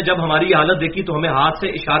وسلم نے جب ہماری حالت دیکھی تو ہمیں ہاتھ سے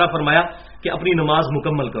اشارہ فرمایا کہ اپنی نماز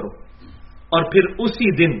مکمل کرو. اور پھر اسی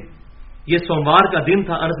دن، یہ سوموار کا دن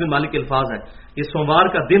تھا، انس بن مالک کے الفاظ ہیں، یہ سوموار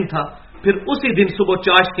کا دن تھا، پھر اسی دن صبح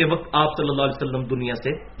چاشت کے وقت آپ صلی اللہ علیہ وسلم دنیا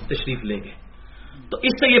سے تشریف لے گئے. تو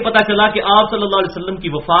اس سے یہ پتا چلا کہ آپ صلی اللہ علیہ وسلم کی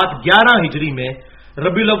وفات 11 ہجری میں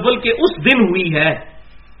ربیع الاول کے اس دن ہوئی ہے،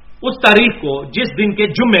 اس تاریخ کو جس دن کے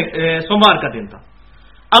سوموار کا دن تھا.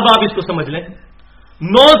 اب آپ اس کو سمجھ لیں.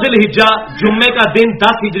 9 ذی الحجہ جمعے کا دن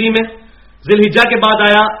 10 ہجری میں، ذی الحجہ کے بعد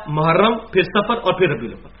آیا محرم، پھر سفر اور پھر ربیع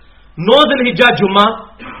الاول. 9 ذی الحجہ جمعہ،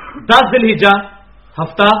 10 ذی الحجہ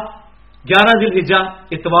ہفتہ، 11 ذی الحجہ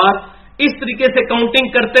اتوار. اس طریقے سے کاؤنٹنگ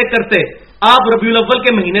کرتے کرتے آپ ربیع الاول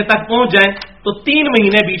کے مہینے تک پہنچ جائیں تو 3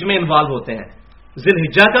 مہینے بیچ میں انوالو ہوتے ہیں، ذی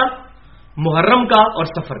الحجہ کا، محرم کا اور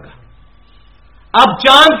سفر کا. اب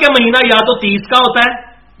چاند کا مہینہ یا تو 30 کا ہوتا ہے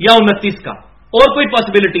یا 29 کا، اور کوئی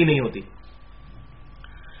پاسبلٹی نہیں ہوتی.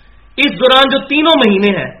 اس دوران جو تینوں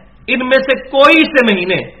مہینے ہیں ان میں سے کوئی سے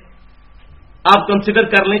مہینے آپ کنسیڈر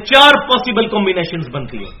کر لیں، 4 پاسبل کمبینیشنز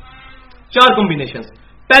بنتی ہیں. 4 کمبینیشنز.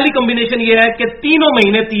 پہلی کمبینیشن یہ ہے کہ تینوں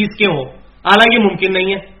مہینے 30 کے ہوں، حالانکہ ممکن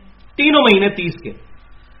نہیں ہے، تینوں مہینے 30 کے.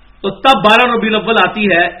 تو تب 12 ربیع الاول آتی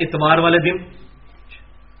ہے اتوار والے دن.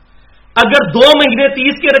 اگر 2 مہینے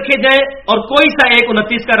 30 کے رکھے جائیں اور کوئی سا ایک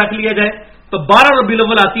 29 کا رکھ لیا جائے تو 12 ربیع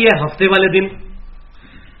الاول آتی ہے ہفتے والے دن.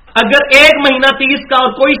 اگر ایک مہینہ 30 کا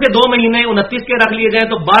اور کوئی سے 2 مہینے 29 کے رکھ لیے جائیں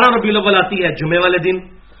تو 12 ربیع الاول آتی ہے جمعے والے دن.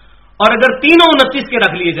 اور اگر تینوں 29 کے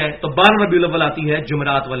رکھ لیے جائیں تو 12 ربیع الاول آتی ہے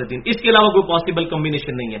جمعرات والے دن. اس کے علاوہ کوئی پاسبل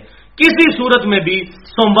کمبینیشن نہیں ہے. کسی صورت میں بھی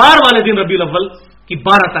سوموار والے دن ربیع الاول کی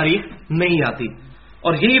 12 تاریخ نہیں آتی.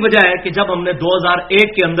 اور یہی وجہ ہے کہ جب ہم نے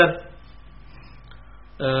 2001 کے اندر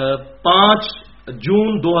 5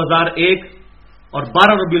 جون 2001 اور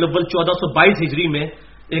 12 ربیع الاول 1422 ہجری میں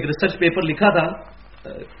ایک ریسرچ پیپر لکھا تھا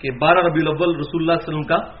کہ 12 ربیع الاول رسول اللہ صلی اللہ علیہ وسلم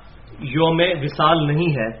کا یوم وصال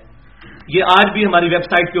نہیں ہے. یہ آج بھی ہماری ویب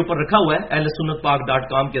سائٹ کے اوپر رکھا ہوا ہے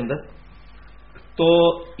ahlsunnatpak.com کے اندر. تو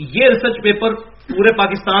یہ ریسرچ پیپر پورے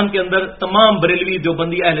پاکستان کے اندر تمام بریلوی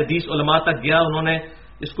دیوبندی اہل حدیث علماء تک گیا. انہوں نے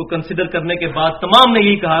اس کو کنسیڈر کرنے کے بعد تمام نے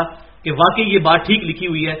یہی کہا کہ واقعی یہ بات ٹھیک لکھی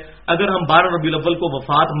ہوئی ہے. اگر ہم 12 ربیع الاول کو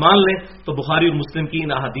وفات مان لیں تو بخاری اور مسلم کی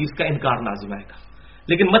ان احادیث کا انکار لازم آئے گا.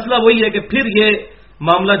 لیکن مسئلہ وہی ہے کہ پھر یہ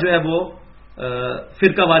معاملہ جو ہے وہ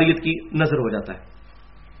فرقہ واریت کی نظر ہو جاتا ہے.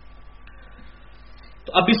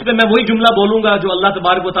 تو اب اس میں وہی جملہ بولوں گا جو اللہ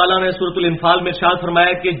تبارک و تعالیٰ نے سورۃ الانفال میں ارشاد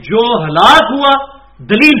فرمایا کہ جو ہلاک ہوا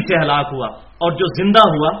دلیل سے ہلاک ہوا اور جو زندہ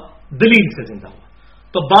ہوا دلیل سے زندہ ہوا.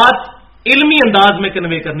 تو بات علمی انداز میں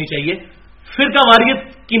کنوے کرنی چاہیے. فرقہ واریت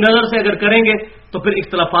کی نظر سے اگر کریں گے تو پھر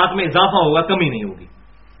اختلافات میں اضافہ ہوگا، کمی نہیں ہوگی.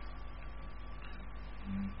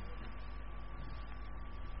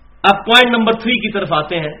 اب پوائنٹ نمبر 3 کی طرف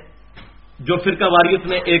آتے ہیں جو فرقہ واریت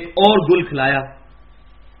نے ایک اور گل کھلایا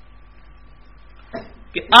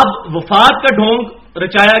کہ اب وفات کا ڈھونگ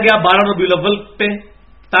رچایا گیا 12 ربیع الاول پہ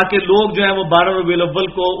تاکہ لوگ جو ہیں وہ 12 ربیع الاول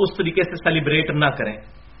کو اس طریقے سے سیلیبریٹ نہ کریں،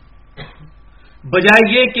 بجائے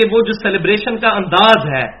یہ کہ وہ جو سیلیبریشن کا انداز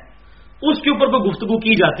ہے اس کے اوپر کوئی گفتگو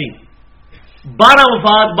کی جاتی. 12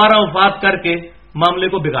 وفات کر کے معاملے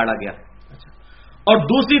کو بگاڑا گیا. اور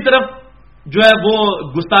دوسری طرف جو ہے وہ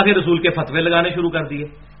گستاخ رسول کے فتوے لگانے شروع کر دیے.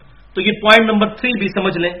 تو یہ پوائنٹ نمبر 3 بھی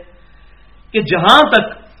سمجھ لیں کہ جہاں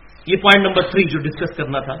تک یہ پوائنٹ نمبر 3 جو ڈسکس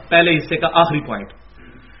کرنا تھا پہلے حصے کا آخری پوائنٹ،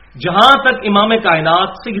 جہاں تک امام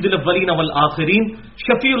کائنات سید الاولین والآخرین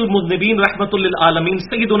شفیع المذنبین رحمت للعالمین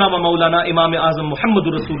سیدنا و مولانا امام اعظم محمد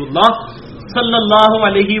رسول اللہ صلی اللہ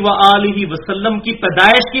علیہ وآلہ وسلم کی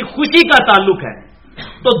پیدائش کی خوشی کا تعلق ہے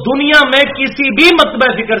تو دنیا میں کسی بھی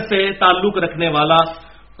مطبع ذکر سے تعلق رکھنے والا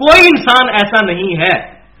کوئی انسان ایسا نہیں ہے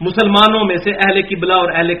مسلمانوں میں سے، اہل قبلہ اور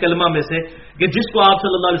اہل کلمہ میں سے، کہ جس کو آپ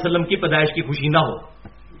صلی اللہ علیہ وسلم کی پیدائش کی خوشی نہ ہو.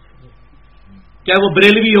 چاہے وہ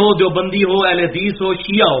بریلوی ہو، دیوبندی ہو، اہل حدیث ہو،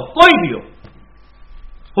 شیعہ ہو، کوئی بھی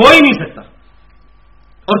ہو ہی نہیں سکتا.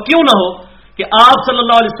 اور کیوں نہ ہو کہ آپ صلی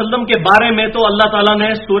اللہ علیہ وسلم کے بارے میں تو اللہ تعالیٰ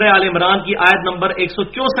نے سورہ آل عمران کی آیت نمبر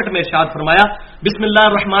 164 میں ارشاد فرمایا، بسم اللہ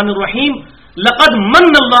الرحمن الرحیم، لقد من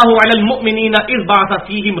اللہ علی المؤمنین اذ بعث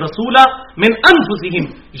فیہم رسولا من انفسہم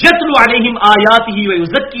یتلو علیہم آیاتہ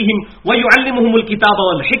ویزکیہم ویعلمہم الکتاب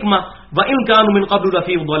والحکمہ وَإِنْ كَانُوا مِنْ قَبْلُ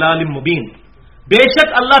لَفِي ضَلَالٍ مُبِينٍ، بے شک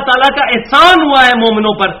اللہ تعالیٰ کا احسان ہوا ہے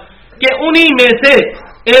مومنوں پر کہ انہی میں سے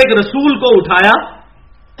ایک رسول کو اٹھایا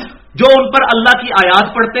جو ان پر اللہ کی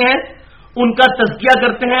آیات پڑھتے ہیں، ان کا تزکیہ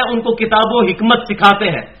کرتے ہیں، ان کو کتاب و حکمت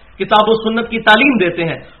سکھاتے ہیں، کتاب و سنت کی تعلیم دیتے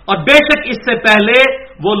ہیں، اور بے شک اس سے پہلے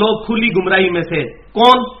وہ لوگ کھلی گمراہی میں تھے۔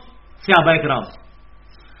 کون؟ صحابہ کرام۔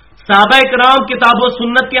 صحابہ کرام کتاب و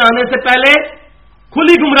سنت کے آنے سے پہلے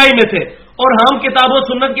کھلی گمراہی میں تھے، اور ہم کتاب و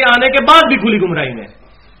سنت کے آنے کے بعد بھی کھلی گمراہی میں،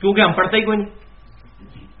 کیونکہ ہم پڑھتے ہی کوئی نہیں،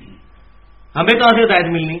 ہمیں کہاں سے ہدایت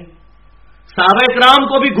ملنی؟ صحابہ کرام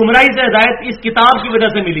کو بھی گمراہی سے ہدایت اس کتاب کی وجہ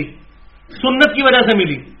سے ملی، سنت کی وجہ سے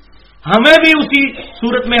ملی، ہمیں بھی اسی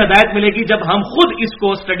صورت میں ہدایت ملے گی جب ہم خود اس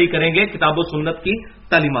کو اسٹڈی کریں گے، کتاب و سنت کی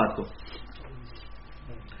تعلیمات کو۔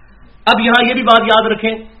 اب یہاں یہ بھی بات یاد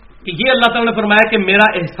رکھیں کہ یہ اللہ تعالیٰ نے فرمایا کہ میرا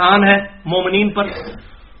احسان ہے مومنین پر،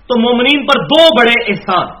 تو مومنین پر دو بڑے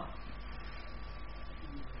احسان،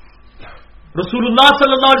 رسول اللہ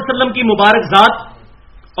صلی اللہ علیہ وسلم کی مبارک ذات،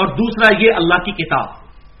 اور دوسرا یہ اللہ کی کتاب،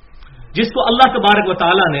 جس کو اللہ تبارک و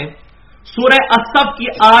تعالی نے سورہ الصف کی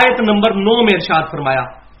آیت نمبر 9 میں ارشاد فرمایا،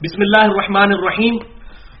 بسم اللہ الرحمن الرحیم،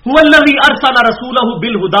 هو الذی ارسل رسولہ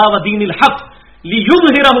بالہدی ودین الحق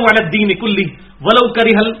لیظہرہ علی الدین کلہ ولو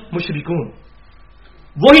کرہ المشرکون،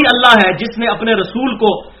 وہی اللہ ہے جس نے اپنے رسول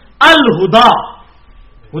کو الہدا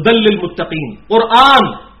ہدی للمتقین،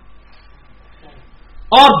 قرآن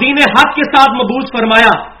اور دین حق کے ساتھ مبعوث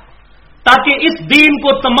فرمایا تاکہ اس دین کو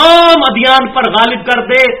تمام ادیان پر غالب کر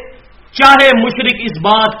دے، چاہے مشرک اس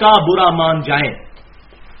بات کا برا مان جائیں۔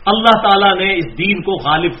 اللہ تعالیٰ نے اس دین کو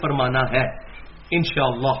غالب فرمانا ہے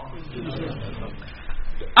انشاءاللہ۔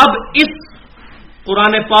 اب اس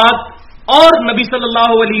قرآن پاک اور نبی صلی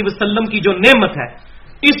اللہ علیہ وسلم کی جو نعمت ہے،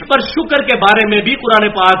 اس پر شکر کے بارے میں بھی قرآن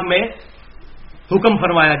پاک میں حکم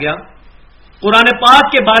فرمایا گیا۔ قرآن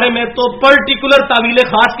پاک کے بارے میں تو پرٹیکولر تعویل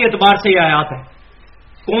خاص کے اعتبار سے یہ آیات ہے۔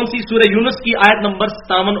 کون سی؟ سورہ یونس کی آیت نمبر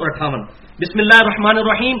 57 اور 58، بسم اللہ الرحمن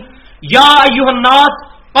الرحیم، یا ایھا الناس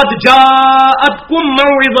قد جاءتکم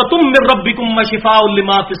موعظۃ من ربکم وشفاء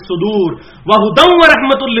لما فی الصدور وہدی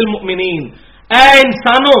ورحمۃ للمؤمنین، اے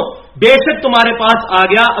انسانوں بے شک تمہارے پاس آ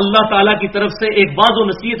گیا اللہ تعالی کی طرف سے ایک واعظ و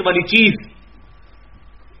نصیحت والی چیز،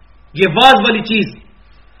 یہ واعظ والی چیز،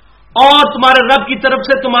 اور تمہارے رب کی طرف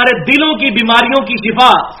سے تمہارے دلوں کی بیماریوں کی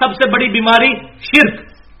شفا، سب سے بڑی بیماری شرک،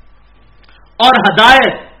 اور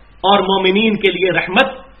ہدایت، اور مومنین کے لیے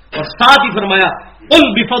رحمت، اور ساتھ ہی فرمایا قل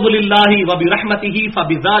بفضل اللہ وبرحمتہ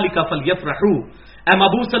فبذلک فلیفرحوا، اے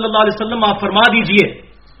محبوب صلی اللہ علیہ وسلم آپ فرما دیجئے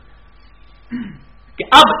کہ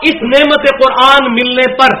اب اس نعمت قرآن ملنے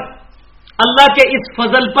پر، اللہ کے اس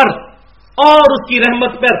فضل پر اور اس کی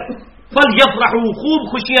رحمت پر، فلیفرحوا خوب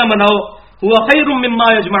خوشیاں مناؤ، ہوا خیر مما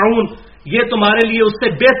یجمعون، یہ تمہارے لیے اس سے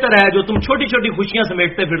بہتر ہے جو تم چھوٹی چھوٹی خوشیاں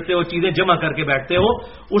سمیٹتے پھرتے ہو، چیزیں جمع کر کے بیٹھتے ہو،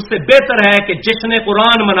 اس سے بہتر ہے کہ جشن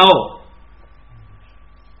قرآن مناؤ۔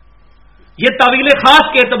 یہ تعویل خاص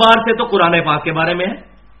کے اعتبار سے تو قرآن پاک کے بارے میں ہے،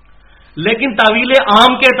 لیکن تعویل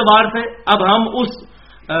عام کے اعتبار سے اب ہم اس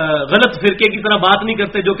غلط فرقے کی طرح بات نہیں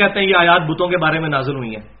کرتے جو کہتے ہیں یہ آیات بتوں کے بارے میں نازل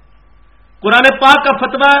ہوئی ہیں۔ قرآن پاک کا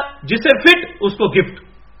فتویٰ جسے فٹ اس کو گفٹ،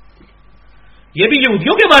 یہ بھی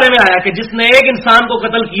یہودیوں کے بارے میں آیا کہ جس نے ایک انسان کو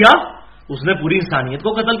قتل کیا اس نے پوری انسانیت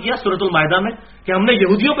کو قتل کیا، سورۃ المائدہ میں، کہ ہم نے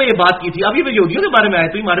یہودیوں پہ یہ بات کی تھی، اب یہ یہودیوں کے بارے میں آئے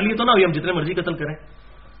تو ہمارے لیے تو نہ ہوئی، ہم جتنے مرضی قتل کریں۔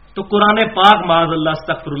 تو قرآن پاک معاذ اللہ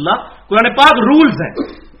استغفر اللہ، قرآن پاک رولز ہیں،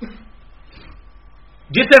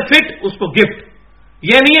 جسے فٹ اس کو گفٹ،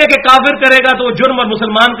 یہ نہیں ہے کہ کافر کرے گا تو وہ جرم اور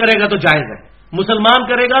مسلمان کرے گا تو جائز ہے، مسلمان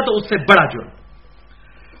کرے گا تو اس سے بڑا جرم۔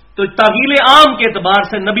 تو تعویل عام کے اعتبار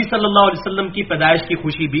سے نبی صلی اللہ علیہ وسلم کی پیدائش کی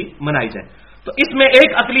خوشی بھی منائی جائے۔ تو اس میں ایک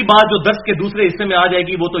عقلی بات جو درس کے دوسرے حصے میں آ جائے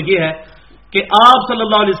گی وہ تو یہ ہے کہ آپ صلی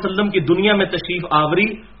اللہ علیہ وسلم کی دنیا میں تشریف آوری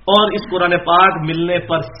اور اس قرآن پاک ملنے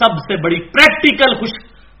پر سب سے بڑی پریکٹیکل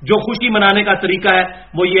جو خوشی منانے کا طریقہ ہے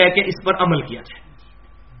وہ یہ ہے کہ اس پر عمل کیا جائے،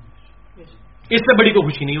 اس سے بڑی کوئی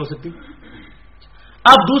خوشی نہیں ہو سکتی۔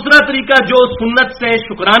 اب دوسرا طریقہ جو سنت سے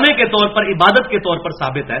شکرانے کے طور پر، عبادت کے طور پر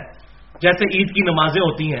ثابت ہے، جیسے عید کی نمازیں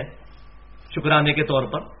ہوتی ہیں شکرانے کے طور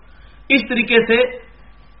پر، اس طریقے سے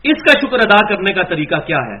اس کا شکر ادا کرنے کا طریقہ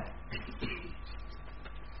کیا ہے؟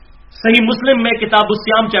 صحیح مسلم میں کتاب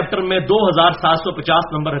الصیام چیپٹر میں 2750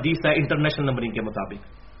 نمبر حدیث ہے انٹرنیشنل نمبرنگ کے مطابق،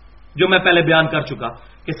 جو میں پہلے بیان کر چکا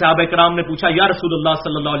کہ صحابہ کرام نے پوچھا یا رسول اللہ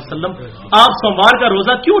صلی اللہ علیہ وسلم آپ سوموار کا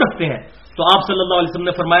روزہ کیوں رکھتے ہیں؟ تو آپ صلی اللہ علیہ وسلم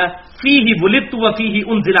نے فرمایا فیہ ولدت وفیہ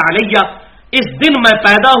انزل علی، اس دن میں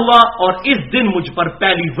پیدا ہوا اور اس دن مجھ پر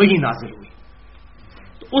پہلی وحی نازل ہوئی۔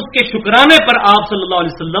 تو اس کے شکرانے پر آپ صلی اللہ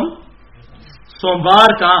علیہ وسلم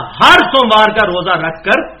ہر سوموار کا روزہ رکھ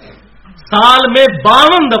کر سال میں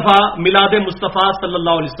 52 دفعہ میلاد مصطفیٰ صلی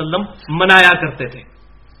اللہ علیہ وسلم منایا کرتے تھے۔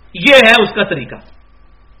 یہ ہے اس کا طریقہ۔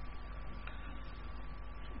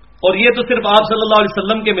 اور یہ تو صرف آپ صلی اللہ علیہ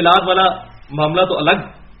وسلم کے میلاد والا معاملہ تو الگ.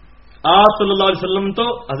 آپ صلی اللہ علیہ وسلم تو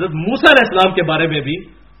حضرت موسیٰ علیہ السلام کے بارے میں بھی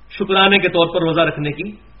شکرانے کے طور پر روزہ رکھنے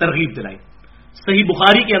کی ترغیب دلائی. صحیح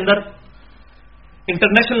بخاری کے اندر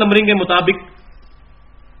انٹرنیشنل نمبرنگ کے مطابق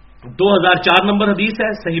 2004 نمبر حدیث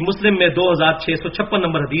ہے. صحیح مسلم میں 2656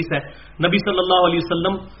 نمبر حدیث ہے. نبی صلی اللہ علیہ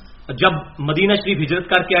وسلم جب مدینہ شریف ہجرت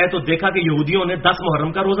کر کے آئے تو دیکھا کہ یہودیوں نے 10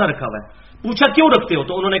 محرم کا روزہ رکھا ہوا ہے. پوچھا کیوں رکھتے ہو؟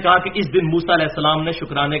 تو انہوں نے کہا کہ اس دن موسیٰ علیہ السلام نے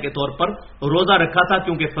شکرانے کے طور پر روزہ رکھا تھا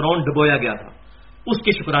کیونکہ فرعون ڈبویا گیا تھا اس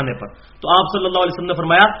کے شکرانے پر. تو آپ صلی اللہ علیہ وسلم نے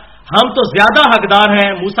فرمایا ہم تو زیادہ حقدار ہیں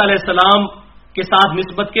موسیٰ علیہ السلام کے ساتھ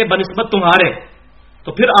نسبت کے بنسبت تمہارے. تو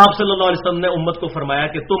پھر آپ صلی اللہ علیہ وسلم نے امت کو فرمایا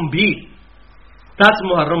کہ تم بھی 10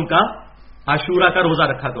 محرم کا عاشورہ کا روزہ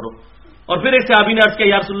رکھا کرو. اور پھر ایک صحابی نے عرض کیا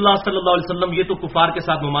یا رسول اللہ صلی اللہ علیہ وسلم یہ تو کفار کے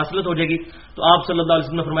ساتھ مماثلت ہو جائے گی. تو آپ صلی اللہ علیہ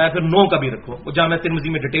وسلم نے فرمایا پھر 9 کا بھی رکھو. وہ جامعہ ترمذی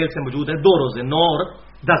میں ڈیٹیل سے موجود ہے 2 روزے 9 اور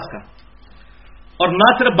 10 کا. اور نہ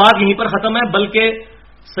صرف بات یہیں پر ختم ہے بلکہ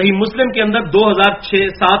صحیح مسلم کے اندر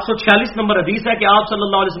 2746 نمبر حدیث ہے کہ آپ صلی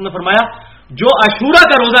اللہ علیہ وسلم نے فرمایا جو عاشورہ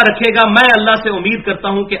کا روزہ رکھے گا میں اللہ سے امید کرتا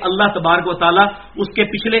ہوں کہ اللہ تبارک و تعالیٰ اس کے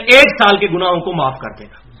پچھلے 1 سال کے گناہوں کو معاف کر دے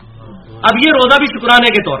گا. اب یہ روزہ بھی شکرانے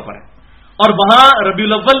کے طور پر ہے. اور وہاں ربیع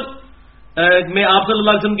الاول میں آپ صلی اللہ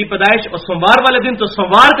علیہ وسلم کی پیدائش اور سوموار والے دن تو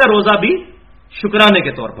سوموار کا روزہ بھی شکرانے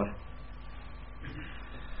کے طور پر.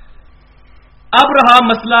 اب رہا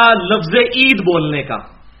مسئلہ لفظ عید بولنے کا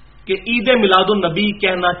کہ عید میلاد النبی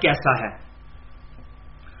کہنا کیسا ہے.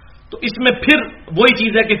 تو اس میں پھر وہی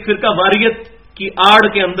چیز ہے کہ فرقہ واریت کی آڑ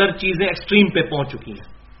کے اندر چیزیں ایکسٹریم پہ پہنچ چکی ہیں.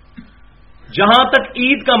 جہاں تک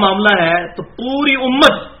عید کا معاملہ ہے تو پوری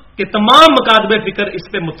امت کے تمام مکاتب فکر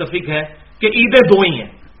اس پہ متفق ہے کہ عیدیں 2 ہی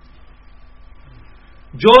ہیں.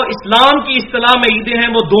 جو اسلام کی اصطلاح میں عیدیں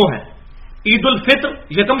ہیں وہ 2 ہیں. عید الفطر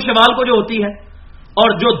یکم شوال کو جو ہوتی ہے اور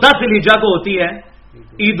جو 10 ذوالحجہ کو ہوتی ہے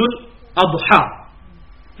عید الاضحیٰ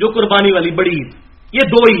جو قربانی والی بڑی عید. یہ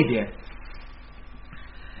 2 عیدیں ہیں.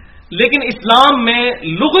 لیکن اسلام میں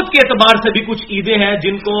لغت کے اعتبار سے بھی کچھ عیدیں ہیں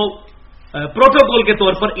جن کو پروٹوکول کے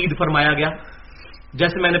طور پر عید فرمایا گیا.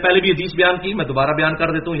 جیسے میں نے پہلے بھی حدیث بیان کی میں دوبارہ بیان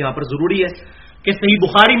کر دیتا ہوں یہاں پر ضروری ہے کہ صحیح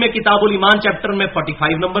بخاری میں کتاب الایمان چیپٹر میں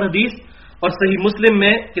 45 نمبر حدیث اور صحیح مسلم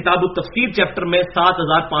میں کتاب التفسیر چیپٹر میں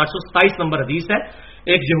 7527 نمبر حدیث ہے.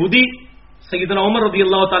 ایک یہودی سیدنا عمر رضی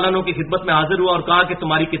اللہ تعالیٰ عنہ کی خدمت میں حاضر ہوا اور کہا کہ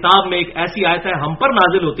تمہاری کتاب میں ایک ایسی آیت ہے ہم پر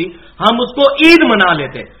نازل ہوتی ہم اس کو عید منا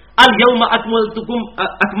لیتے. الیوم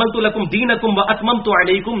اکملت لکم دینکم واتممت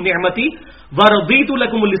علیکم نعمتی ورضیت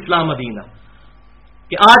لکم الاسلام دینا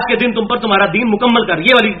کہ آج کے دن تم پر تمہارا دین مکمل کر.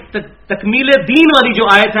 یہ والی تکمیل دین والی جو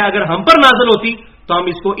آیت ہے اگر ہم پر نازل ہوتی تو ہم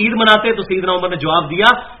اس کو عید مناتے. تو سیدنا عمر نے جواب دیا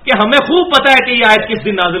کہ ہمیں خوب پتہ ہے کہ یہ آیت کس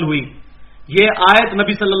دن نازل ہوئی. یہ آیت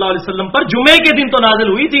نبی صلی اللہ علیہ وسلم پر جمعے کے دن تو نازل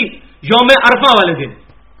ہوئی تھی یوم عرفہ والے دن.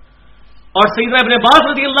 اور سیدنا ابن عباس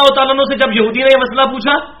رضی اللہ تعالیٰ عنہ سے جب یہودی نے یہ مسئلہ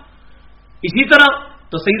پوچھا اسی طرح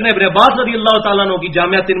تو سیدنا ابن عباس رضی اللہ تعالیٰ عنہ کی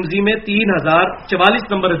جامعہ ترمذی میں 3044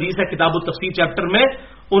 نمبر حدیث ہے کتاب التفسیر چیپٹر میں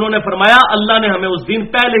انہوں نے فرمایا اللہ نے ہمیں اس دن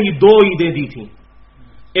پہلے ہی 2 عیدیں دی تھیں.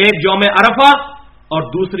 ایک یوم عرفہ اور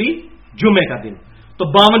دوسری جمعے کا دن. تو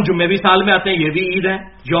 52 جمعے بھی سال میں آتے ہیں یہ بھی عید ہے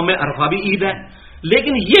یوم عرفہ بھی عید ہے.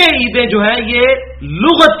 لیکن یہ عیدیں جو ہیں یہ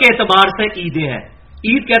لغت کے اعتبار سے عیدیں ہیں.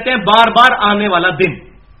 عید کہتے ہیں بار بار آنے والا دن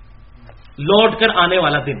لوٹ کر آنے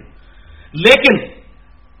والا دن. لیکن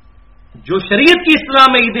جو شریعت کی اصطلاح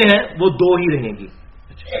میں عیدیں ہیں وہ 2 ہی رہیں گی.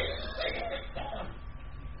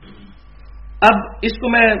 اب اس کو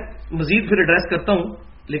میں مزید پھر ایڈریس کرتا ہوں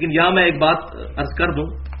لیکن یہاں میں ایک بات عرض کر دوں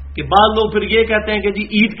کہ بعض لوگ پھر یہ کہتے ہیں کہ جی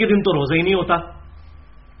عید کے دن تو روزہ ہی نہیں ہوتا.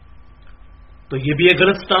 تو یہ بھی ایک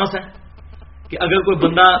غلط سٹانس ہے کہ اگر کوئی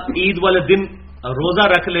بندہ عید والے دن روزہ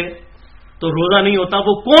رکھ لے تو روزہ نہیں ہوتا.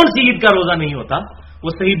 وہ کون سی عید کا روزہ نہیں ہوتا؟ وہ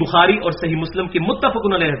صحیح بخاری اور صحیح مسلم کی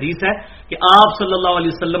متفقن علیہ حدیث ہے کہ آپ صلی اللہ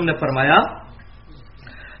علیہ وسلم نے فرمایا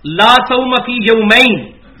لا صوم فی یومین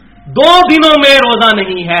 2 دنوں میں روزہ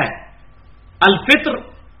نہیں ہے. الفطر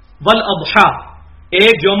والاضحیٰ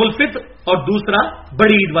ایک یوم الفطر اور دوسرا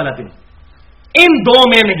بڑی عید والا دن. ان 2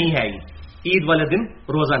 میں نہیں ہے عید والے دن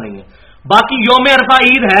روزہ نہیں ہے. باقی یوم عرفہ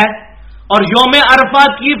عید ہے اور یوم عرفہ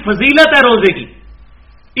کی فضیلت ہے روزے کی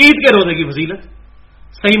عید کے روزے کی فضیلت.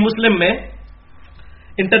 صحیح مسلم میں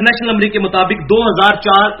انٹرنیشنل نمبر کے مطابق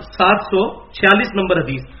 2746 نمبر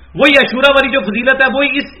حدیث وہی عاشورہ والی جو فضیلت ہے وہی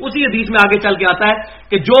اسی حدیث میں آگے چل کے آتا ہے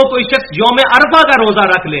کہ جو کوئی شخص یوم عرفہ کا روزہ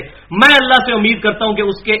رکھ لے میں اللہ سے امید کرتا ہوں کہ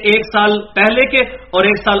اس کے 1 سال پہلے کے اور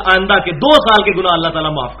 1 سال آئندہ کے 2 سال کے گناہ اللہ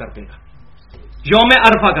تعالیٰ معاف کر دے گا. یوم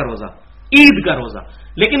عرفہ کا روزہ عید کا روزہ.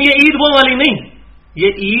 لیکن یہ عید وہ والی نہیں. یہ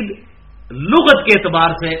عید لغت کے اعتبار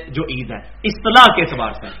سے جو عید ہے اصطلاح کے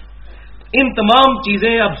اعتبار سے. ان تمام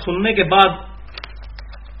چیزیں اب سننے کے بعد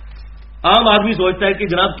عام آدمی سوچتا ہے کہ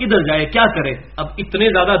جناب کدھر جائے، کیا کرے، اب اتنے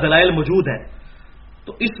زیادہ دلائل موجود ہیں،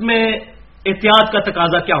 تو اس میں احتیاط کا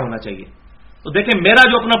تقاضا کیا ہونا چاہیے؟ تو دیکھیں میرا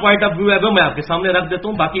جو اپنا پوائنٹ آف ویو ہے وہ میں آپ کے سامنے رکھ دیتا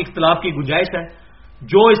ہوں، باقی اختلاف کی گنجائش ہے،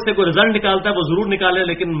 جو اس سے کوئی رزلٹ نکالتا ہے وہ ضرور نکالے،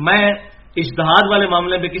 لیکن میں اجتہاد والے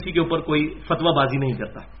معاملے میں کسی کے اوپر کوئی فتویٰ بازی نہیں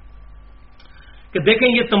کرتا۔ کہ دیکھیں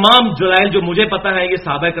یہ تمام دلائل جو مجھے پتا ہے یہ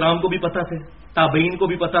صحابہ کرام کو بھی پتا تھے، تابعین کو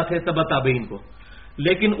بھی پتا تھے، تبع تابعین کو،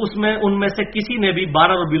 لیکن ان میں سے کسی نے بھی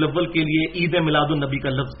 12 ربیع الاول کے لیے عید میلاد النبی کا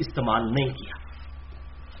لفظ استعمال نہیں کیا۔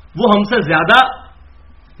 وہ ہم سے زیادہ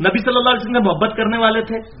نبی صلی اللہ علیہ وسلم سے محبت کرنے والے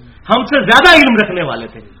تھے، ہم سے زیادہ علم رکھنے والے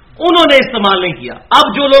تھے، انہوں نے استعمال نہیں کیا۔ اب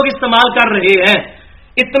جو لوگ استعمال کر رہے ہیں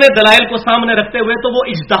اتنے دلائل کو سامنے رکھتے ہوئے تو وہ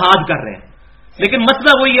اجتہاد کر رہے ہیں، لیکن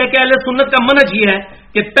مسئلہ وہی ہے کہ اہل سنت کا منہج یہ ہے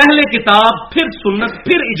کہ پہلے کتاب، پھر سنت،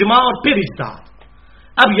 پھر اجماع اور پھر اجتہاد۔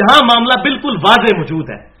 اب یہاں معاملہ بالکل واضح موجود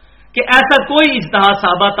ہے کہ ایسا کوئی اجتہاد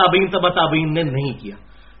صحابہ تابعین تبع تابعین نے نہیں کیا،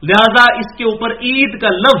 لہذا اس کے اوپر عید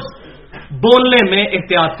کا لفظ بولنے میں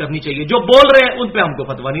احتیاط کرنی چاہیے۔ جو بول رہے ہیں ان پہ ہم کو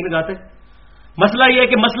فتویٰ نہیں لگاتے۔ مسئلہ یہ ہے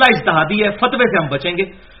کہ مسئلہ اجتہادی ہے، فتوے سے ہم بچیں گے،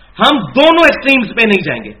 ہم دونوں ایکسٹریمز پہ نہیں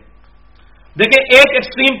جائیں گے۔ دیکھیں ایک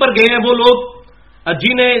ایکسٹریم پر گئے ہیں وہ لوگ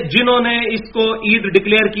جنہوں نے اس کو عید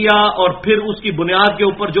ڈکلیئر کیا اور پھر اس کی بنیاد کے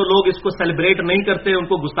اوپر جو لوگ اس کو سیلیبریٹ نہیں کرتے ان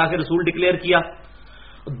کو گستاخ رسول ڈکلیئر کیا۔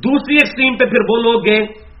 دوسری ایکسٹریم پہ پھر وہ لوگ گئے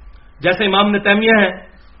جیسے امام ابن تیمیہ ہیں،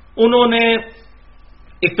 انہوں نے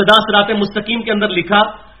اقتداء صراط مستقیم کے اندر لکھا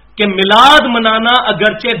کہ میلاد منانا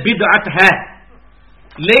اگرچہ بدعت ہے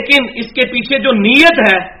لیکن اس کے پیچھے جو نیت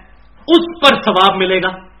ہے اس پر ثواب ملے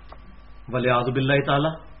گا۔ ولیعوذ باللہ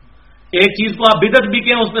تعالی، ایک چیز کو آپ بدعت بھی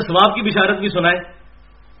کہیں اس میں ثواب کی بشارت بھی سنائے،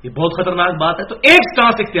 یہ بہت خطرناک بات ہے۔ تو ایک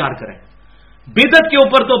سٹانس اختیار کریں، بدعت کے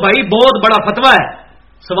اوپر تو بھائی بہت بڑا فتویٰ ہے،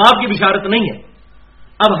 ثواب کی بشارت نہیں ہے۔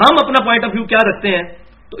 اب ہم اپنا پوائنٹ آف ویو کیا رکھتے ہیں،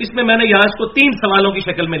 تو اس میں نے یہاں اس کو 3 سوالوں کی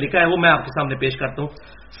شکل میں لکھا ہے، وہ میں آپ کے سامنے پیش کرتا ہوں۔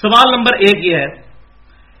 سوال نمبر 1 یہ ہے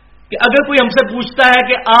کہ اگر کوئی ہم سے پوچھتا ہے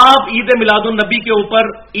کہ آپ عید میلاد النبی کے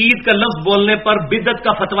اوپر عید کا لفظ بولنے پر بدعت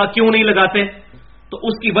کا فتویٰ کیوں نہیں لگاتے، تو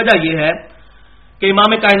اس کی وجہ یہ ہے کہ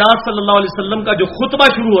امام کائنات صلی اللہ علیہ وسلم کا جو خطبہ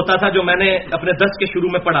شروع ہوتا تھا، جو میں نے اپنے درس کے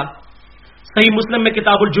شروع میں پڑھا، صحیح مسلم میں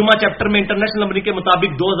کتاب الجمعہ چیپٹر میں انٹرنیشنل نمبر کے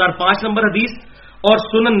مطابق 2005 نمبر حدیث اور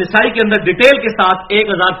سنن نسائی کے اندر ڈیٹیل کے ساتھ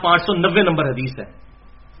 1590 نمبر حدیث ہے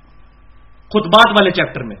خطبات والے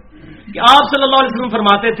چیپٹر میں، کہ آپ صلی اللہ علیہ وسلم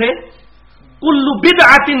فرماتے تھے کل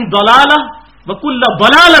بدعۃ ضلالہ وکل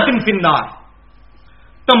ضلالۃ فی النار،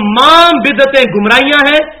 تمام بدعتیں گمراہیاں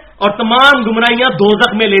ہیں اور تمام گمراہیاں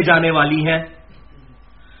دوزخ میں لے جانے والی ہیں۔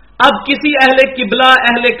 اب کسی اہل قبلہ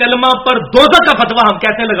اہل کلمہ پر دوزخ کا فتویٰ ہم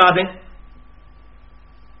کیسے لگا دیں؟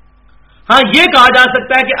 ہاں یہ کہا جا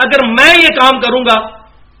سکتا ہے کہ اگر میں یہ کام کروں گا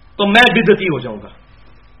تو میں بدعتی ہو جاؤں گا،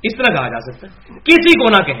 اس طرح کہا جا سکتا ہے، کسی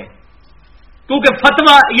کو نہ کہیں، کیونکہ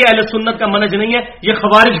فتویٰ یہ اہل سنت کا منہج نہیں ہے، یہ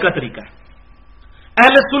خوارج کا طریقہ ہے۔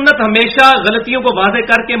 اہل سنت ہمیشہ غلطیوں کو واضح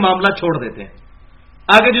کر کے معاملہ چھوڑ دیتے ہیں،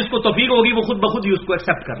 آگے جس کو توفیق ہوگی وہ خود بخود ہی اس کو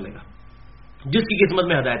ایکسپٹ کر لے گا، جس کی قسمت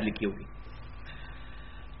میں ہدایت لکھی ہوگی۔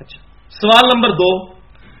 اچھا، سوال نمبر 2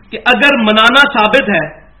 کہ اگر منانا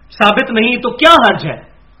ثابت نہیں تو کیا حرج ہے؟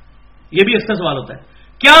 یہ بھی اکثر سوال ہوتا ہے،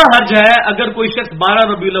 کیا حرج ہے اگر کوئی شخص 12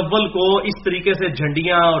 ربیع الاول کو اس طریقے سے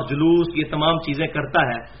جھنڈیاں اور جلوس یہ تمام چیزیں کرتا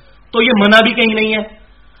ہے، تو یہ منع بھی کہیں نہیں ہے،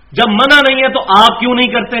 جب منع نہیں ہے تو آپ کیوں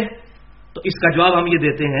نہیں کرتے؟ تو اس کا جواب ہم یہ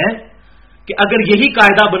دیتے ہیں کہ اگر یہی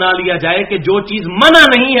قاعدہ بنا لیا جائے کہ جو چیز منع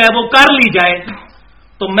نہیں ہے وہ کر لی جائے،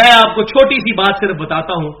 تو میں آپ کو چھوٹی سی بات صرف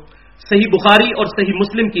بتاتا ہوں، صحیح بخاری اور صحیح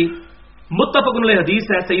مسلم کی متفق علیہ حدیث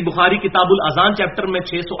ہے، صحیح بخاری کتاب الاذان چیپٹر میں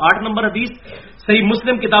 608 نمبر حدیث، صحیح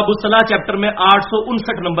مسلم کتاب الصلاۃ چیپٹر میں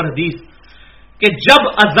 859 نمبر حدیث، کہ جب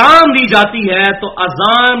اذان دی جاتی ہے تو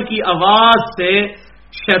اذان کی آواز سے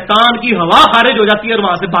شیطان کی ہوا خارج ہو جاتی ہے اور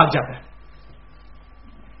وہاں سے بھاگ جاتا ہے۔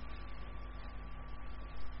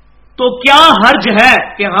 تو کیا حرج ہے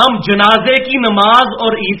کہ ہم جنازے کی نماز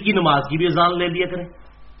اور عید کی نماز کی بھی اذان لے لیا کریں؟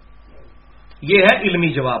 یہ ہے علمی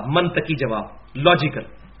جواب، منطقی جواب، لاجیکل۔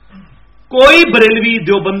 کوئی بریلوی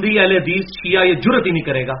دیوبندی اہل حدیث شیعہ یہ جرت ہی نہیں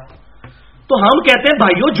کرے گا۔ تو ہم کہتے ہیں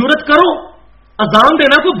بھائیو جرت کرو، اذان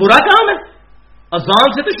دینا کوئی برا کام ہے؟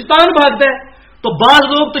 اذان سے تو شیطان بھاگتا ہے۔ تو بعض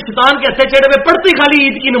لوگ تو شیطان کے ہتھے چیڑے میں پڑھتے خالی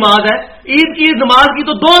عید کی نماز ہے، عید کی نماز کی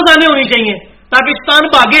تو 2 اذانیں ہونی چاہیے تاکہ شیطان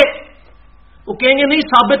بھاگے۔ وہ کہیں گے نہیں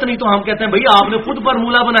ثابت نہیں، تو ہم کہتے ہیں بھائی آپ نے خود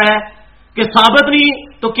فارمولہ بنایا ہے کہ ثابت نہیں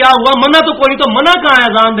تو کیا ہوا، منع تو کوئی نہیں، تو منع کہاں ہے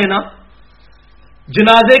اذان دینا؟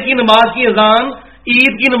 جنازے کی نماز کی اذان،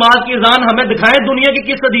 عید کی نماز کی اذان ہمیں دکھائیں دنیا کی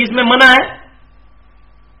کس حدیث میں منع ہے؟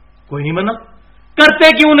 کوئی نہیں منع، کرتے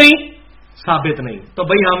کیوں نہیں؟ ثابت نہیں۔ تو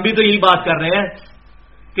بھائی ہم بھی تو یہی بات کر رہے ہیں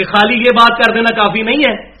کہ خالی یہ بات کر دینا کافی نہیں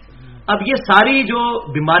ہے۔ اب یہ ساری جو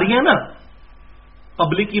بیماریاں نا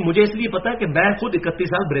پبلک کی. مجھے اس لیے پتا ہے کہ میں خود 31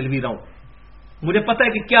 سال بریلوی رہا ہوں. مجھے پتا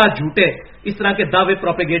ہے کہ کیا جھوٹے اس طرح کے دعوے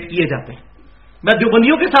پروپیگیٹ کیے جاتے ہیں. میں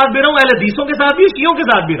دیوبندیوں کے ساتھ بھی رہا ہوں, اہل حدیثوں کے ساتھ بھی, شیعوں کے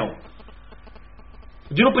ساتھ بھی رہا ہوں.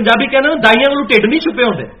 جنہوں پنجابی کہنا نا دائیاں والوں ٹیڈ نہیں چھپے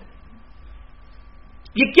ہوتے.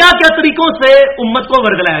 یہ کیا کیا طریقوں سے امت کو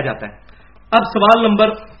ورگلایا جاتا ہے. اب سوال نمبر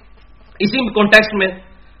اسی کانٹیکسٹ میں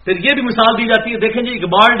پھر یہ بھی مثال دی جاتی ہے. دیکھیں جی,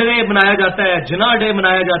 اقبال ڈے منایا جاتا ہے, جناح ڈے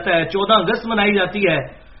منایا جاتا ہے, 14 اگست منائی جاتی ہے,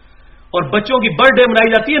 اور بچوں کی برتھ ڈے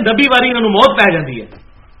منائی جاتی ہے. نبی واری انہوں موت پہ جاتی ہے.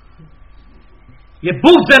 یہ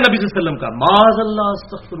بغض ہے نبی صلی اللہ علیہ وسلم کا. معاذ اللہ,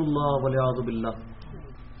 استغفر اللہ والعیاذ باللہ.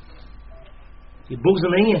 یہ بغض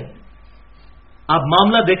نہیں ہے. آپ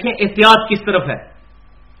معاملہ دیکھیں احتیاط کس طرف ہے.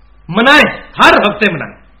 منائیں, ہر ہفتے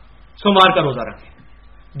منائیں, سوموار کا روزہ رکھیں,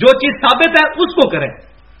 جو چیز ثابت ہے اس کو کریں,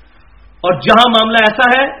 اور جہاں معاملہ ایسا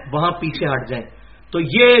ہے وہاں پیچھے ہٹ جائیں. تو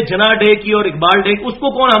یہ جناح ڈے کی اور اقبال ڈے اس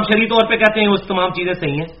کو کون ہم شرعی طور پہ کہتے ہیں اس تمام چیزیں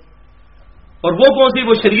صحیح ہیں, اور وہ کون سی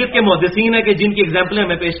وہ شریعت کے محدثین ہیں کہ جن کی ایگزامپلیں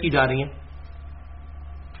ہمیں پیش کی جا رہی ہیں.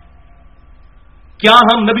 کیا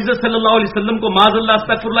ہم نبی صلی اللہ علیہ وسلم کو معاذ اللہ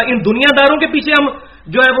استغفر اللہ ان دنیا داروں کے پیچھے ہم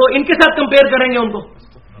جو ہے وہ ان کے ساتھ کمپیئر کریں گے, ان کو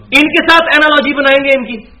ان کے ساتھ اینالوجی بنائیں گے؟ ان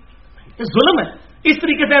کی ظلم ہے. اس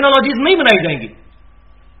طریقے سے اینالوجیز نہیں بنائی جائیں گی.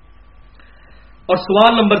 اور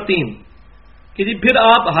سوال نمبر 3 کہ جی پھر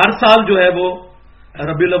آپ ہر سال جو ہے وہ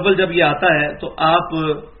ربیع الاول جب یہ آتا ہے تو آپ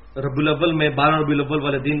ربیع الاول میں 12 ربیع الاول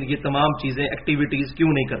والے دن یہ تمام چیزیں ایکٹیویٹیز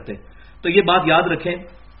کیوں نہیں کرتے؟ تو یہ بات یاد رکھیں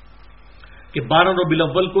کہ 12 ربیع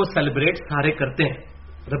الاول کو سیلیبریٹ سارے کرتے ہیں.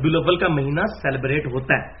 ربیع الاول کا مہینہ سیلیبریٹ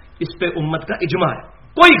ہوتا ہے, اس پہ امت کا اجماع ہے,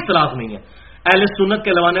 کوئی اختلاف نہیں ہے. اہل سنت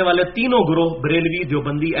کے لوانے والے تینوں گروہ بریلوی,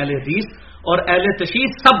 دیوبندی, اہل حدیث اور اہل تشیع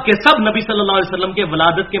سب کے سب نبی صلی اللہ علیہ وسلم کے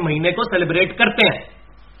ولادت کے مہینے کو سیلیبریٹ کرتے ہیں.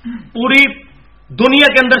 پوری دنیا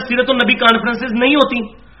کے اندر سیرت النبی کانفرنسز نہیں ہوتی,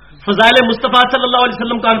 فضائل مصطفیٰ صلی اللہ علیہ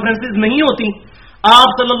وسلم کانفرنسز نہیں ہوتی,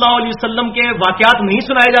 آپ صلی اللہ علیہ وسلم کے واقعات نہیں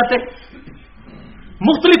سنائے جاتے,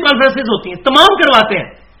 مختلف کانفرنسز ہوتی ہیں, تمام کرواتے ہیں,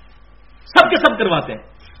 سب کے سب کرواتے ہیں.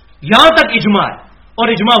 یہاں تک اجماع ہے اور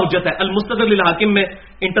اجماع حجت ہے. المستدرک للحاکم میں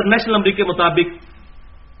انٹرنیشنل نمبر کے مطابق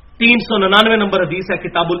 399 نمبر حدیث ہے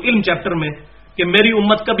کتاب العلم چیپٹر میں کہ میری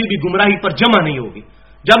امت کبھی بھی گمراہی پر جمع نہیں ہوگی.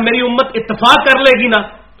 جب میری امت اتفاق کر لے گی نا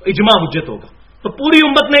تو اجماع حجت ہوگا. تو پوری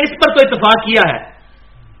امت نے اس پر تو اتفاق کیا ہے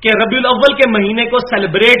کہ ربیع الاول کے مہینے کو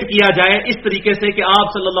سیلیبریٹ کیا جائے اس طریقے سے کہ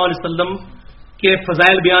آپ صلی اللہ علیہ وسلم کے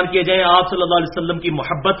فضائل بیان کیے جائیں, آپ صلی اللہ علیہ وسلم کی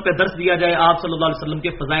محبت پہ درس دیا جائے, آپ صلی اللہ علیہ وسلم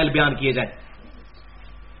کے فضائل بیان کیے جائیں.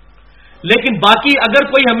 لیکن باقی اگر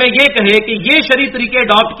کوئی ہمیں یہ کہے کہ یہ شرعی طریقے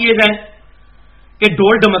اڈاپٹ کیے جائیں کہ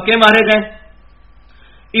ڈول ڈھمکے مارے جائیں,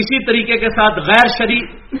 اسی طریقے کے ساتھ غیر شرعی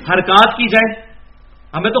حرکات کی جائیں,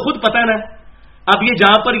 ہمیں تو خود پتہ ہے نا. اب یہ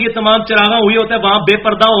جہاں پر یہ تمام چراغاں ہوئے ہوتے ہیں وہاں بے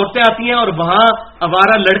پردہ عورتیں آتی ہیں اور وہاں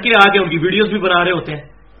آوارہ لڑکے آ کے ان کی ویڈیوز بھی بنا رہے ہوتے ہیں,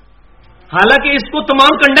 حالانکہ اس کو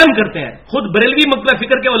تمام کنڈیم کرتے ہیں. خود بریلوی مکتبہ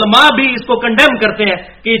فکر کے علماء بھی اس کو کنڈیم کرتے ہیں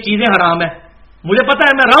کہ یہ چیزیں حرام ہیں. مجھے پتا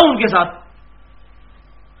ہے, میں رہا ہوں ان کے ساتھ,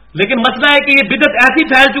 لیکن مسئلہ ہے کہ یہ بدعت ایسی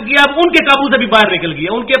پھیل چکی ہے اب ان کے قابو سے بھی باہر نکل گئی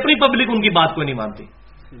ہے. ان کی اپنی پبلک ان کی بات کو نہیں مانتی,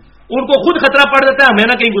 ان کو خود خطرہ پڑ دیتا ہے ہمیں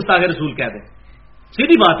نہ کہیں گستاخ رسول کہہ دیں.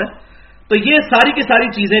 سیدھی بات ہے. تو یہ ساری کی ساری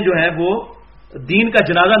چیزیں جو ہے وہ دین کا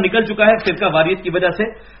جنازہ نکل چکا ہے فرقہ واریت کی وجہ سے.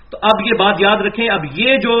 تو اب یہ بات یاد رکھیں, اب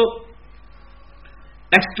یہ جو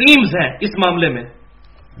ایکسٹریمز ہیں اس معاملے میں,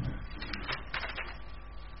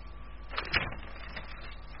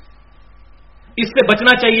 اس سے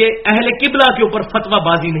بچنا چاہیے. اہل قبلہ کے اوپر فتویٰ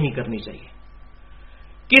بازی نہیں کرنی چاہیے.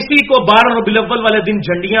 کسی کو 12 ربیع الاول والے دن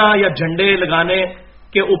جھنڈیاں یا جھنڈے لگانے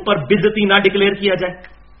کے اوپر بدعتی نہ ڈکلیئر کیا جائے,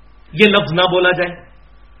 یہ لفظ نہ بولا جائے.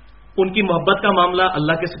 ان کی محبت کا معاملہ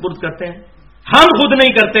اللہ کے سپرد کرتے ہیں, ہم خود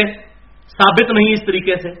نہیں کرتے, ثابت نہیں اس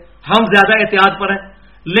طریقے سے, ہم زیادہ احتیاط پر ہیں,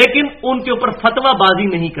 لیکن ان کے اوپر فتویٰ بازی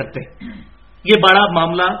نہیں کرتے. یہ بڑا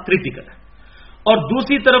معاملہ کریٹیکل ہے. اور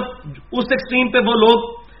دوسری طرف اس ایکسٹریم پہ وہ لوگ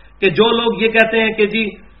کہ جو لوگ یہ کہتے ہیں کہ جی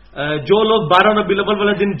جو لوگ 12 ربیع الاول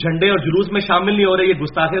والے دن جھنڈے اور جلوس میں شامل نہیں ہو رہے یہ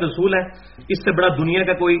گستاخ رسول ہے, اس سے بڑا دنیا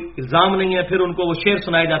کا کوئی الزام نہیں ہے. پھر ان کو وہ شعر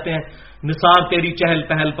سنائے جاتے ہیں, نثار تیری چہل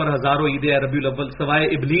پہل پر ہزاروں عیدیں ربیع الاول سوائے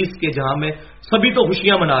ابلیس کے جہاں میں سبھی تو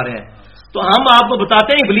خوشیاں منا رہے ہیں. تو ہم آپ کو بتاتے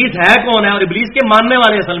ہیں ابلیس ہے کون ہے اور ابلیس کے ماننے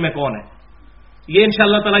والے اصل میں کون ہے. یہ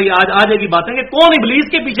انشاءاللہ تعالی یہ آج آ جائے گی باتیں کہ کون ابلیس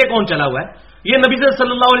کے پیچھے کون چلا ہوا ہے. یہ نبی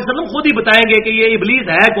صلی اللہ علیہ وسلم خود ہی بتائیں گے کہ یہ ابلیس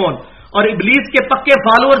ہے کون اور ابلیس کے پکے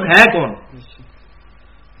فالوورز ہے کون.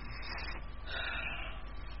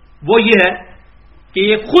 وہ یہ ہے کہ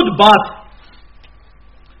یہ خود بات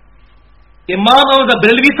امام احمد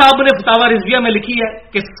بریلوی صاحب نے فتاوی رضویہ میں لکھی ہے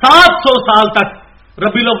کہ 700 سال تک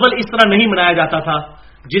ربیع الاول اس طرح نہیں منایا جاتا تھا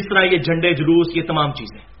جس طرح یہ جھنڈے جلوس یہ تمام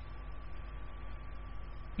چیزیں.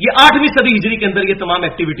 یہ 8ویں صدی ہجری کے اندر یہ تمام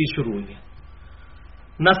ایکٹیویٹیز شروع ہوئی ہیں.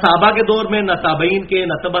 نہ صحابہ کے دور میں، نہ تابعین کے،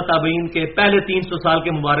 نہ تبع تابعین کے، پہلے 300 سال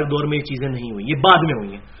کے مبارک دور میں یہ چیزیں نہیں ہوئی، یہ بعد میں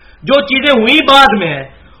ہوئی ہیں۔ جو چیزیں ہوئی بعد میں ہیں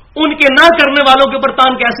ان کے نہ کرنے والوں کے اوپر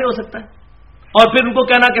تان کیسے ہو سکتا ہے؟ اور پھر ان کو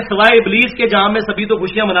کہنا کہ سوائے ابلیس کے جہاں میں سبھی تو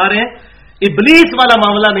خوشیاں منا رہے ہیں، ابلیس والا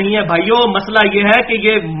معاملہ نہیں ہے بھائیوں۔ مسئلہ یہ ہے کہ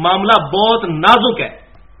یہ معاملہ بہت نازک ہے۔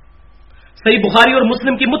 صحیح بخاری اور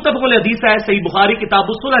مسلم کی متفق علیہ حدیث ہے، صحیح بخاری کتاب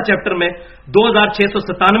الصلح چیپٹر میں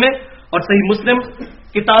 2697 اور صحیح مسلم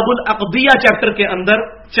کتاب العقدیہ چیپٹر کے اندر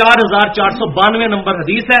 4492 نمبر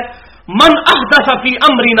حدیث ہے، من احدث فی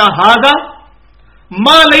امرنا ھذا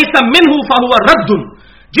ما لیس منہ فہو رد،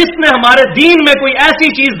 جس نے ہمارے دین میں کوئی ایسی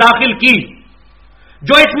چیز داخل کی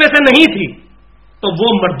جو اس میں سے نہیں تھی تو وہ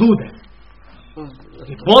مردود ہے۔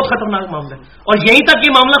 بہت خطرناک معاملہ ہے، اور یہیں تک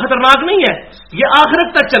یہ معاملہ خطرناک نہیں ہے، یہ آخرت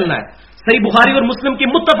تک چلنا ہے۔ صحیح بخاری اور مسلم کی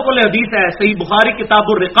متفق علیہ حدیث ہے، صحیح بخاری کتاب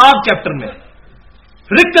الرقاب چیپٹر میں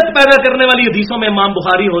رکت پیدا کرنے والی حدیثوں میں امام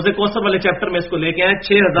بخاری حوض کوثر والے چیپٹر میں اس کو لے کے آئے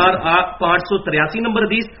 6583 نمبر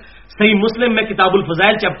حدیث، صحیح مسلم میں کتاب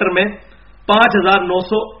الفضائل چیپٹر میں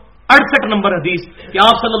 5968 نمبر حدیث کہ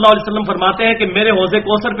آپ صلی اللہ علیہ وسلم فرماتے ہیں کہ میرے حوض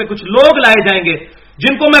کوثر پہ کچھ لوگ لائے جائیں گے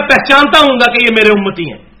جن کو میں پہچانتا ہوں گا کہ یہ میرے امتی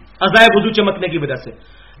ہیں، عزائے وضو چمکنے کی وجہ سے۔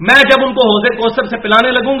 میں جب ان کو حوض کوثر سے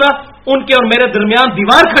پلانے لگوں گا، ان کے اور میرے درمیان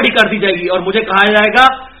دیوار کھڑی کر دی جائے گی، اور مجھے کہا جائے گا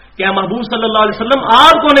کہ محبوب صلی اللہ علیہ وسلم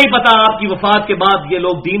آپ کو نہیں پتا آپ کی وفات کے بعد یہ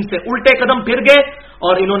لوگ دین سے الٹے قدم پھر گئے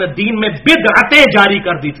اور انہوں نے دین میں بدعتیں جاری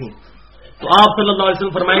کر دی تھیں۔ تو آپ صلی اللہ علیہ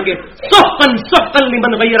وسلم فرمائیں گے سحقن سحقن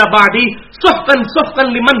لمن غیر بعدی سحقن سحقن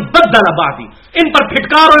لمن بدل بعدی، ان پر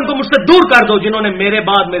پھٹکار اور ان کو مجھ سے دور کر دو جنہوں نے میرے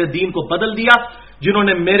بعد میرے دین کو بدل دیا، جنہوں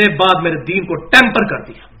نے میرے بعد میرے دین کو ٹیمپر کر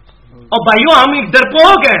دیا۔ اور بھائیوں ہم ایک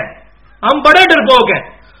ڈرپوک ہیں، ہم بڑے ڈرپوک ہیں،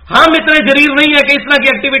 ہم اتنے جریر نہیں ہیں کہ اس طرح کی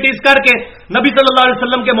ایکٹیویٹیز کر کے نبی صلی اللہ علیہ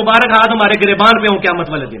وسلم کے مبارک ہاتھ ہمارے گریبان پہ ہوں قیامت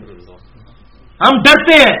والے دن۔ ہم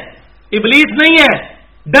ڈرتے ہیں، ابلیس نہیں ہے،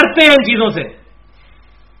 ڈرتے ہیں ان چیزوں سے۔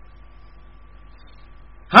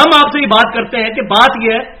 ہم آپ سے یہ بات کرتے ہیں کہ بات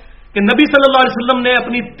یہ ہے کہ نبی صلی اللہ علیہ وسلم نے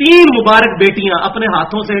اپنی 3 مبارک بیٹیاں اپنے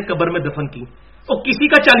ہاتھوں سے قبر میں دفن کی، اور کسی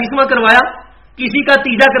کا 40واں کروایا، کسی کا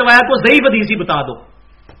 3 کروایا، کو ضعیف حدیث ہی بتا دو۔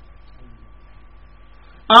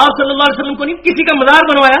 آپ صلی اللہ علیہ وسلم کو نہیں کسی کا مزار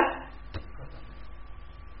بنوایا۔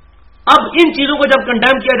 اب ان چیزوں کو جب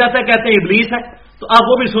کنڈیم کیا جاتا ہے کہتے ہیں ابلیس ہے، تو آپ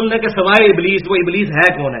وہ بھی سن لیں کہ سوائے ابلیس وہ ابلیس ہے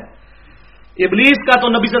کون ہے؟ ابلیس کا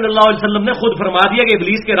تو نبی صلی اللہ علیہ وسلم نے خود فرما دیا کہ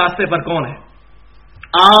ابلیس کے راستے پر کون ہے۔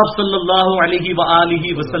 آپ صلی اللہ علیہ وآلہ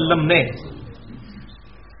وسلم نے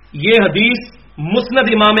یہ حدیث مسند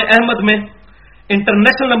امام احمد میں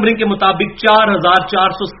انٹرنیشنل نمبرنگ کے مطابق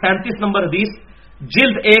 4437 نمبر حدیث،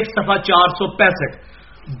 جلد 1 صفحہ 465،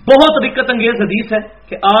 بہت دقت انگیز حدیث ہے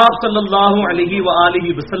کہ آپ صلی اللہ علیہ وآلہ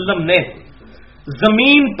وسلم نے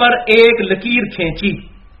زمین پر ایک لکیر کھینچی،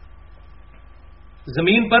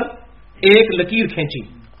 زمین پر ایک لکیر کھینچی،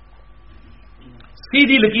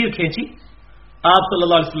 سیدھی لکیر کھینچی آپ صلی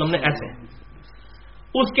اللہ علیہ وسلم نے ایسے،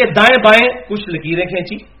 اس کے دائیں بائیں کچھ لکیریں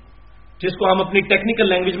کھینچی، جس کو ہم اپنی ٹیکنیکل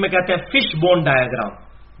لینگویج میں کہتے ہیں فش بون ڈایاگرام،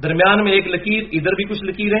 درمیان میں ایک لکیر، ادھر بھی کچھ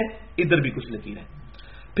لکیریں، ادھر بھی کچھ لکیریں۔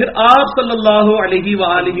 پھر آپ صلی اللہ علیہ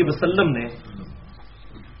وآلہ وسلم نے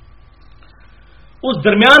اس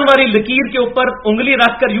درمیان والی لکیر کے اوپر انگلی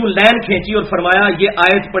رکھ کر یوں لین کھینچی اور فرمایا، یہ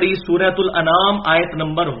آیت پڑھی سورۃ الانعام آیت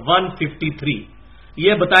نمبر 153،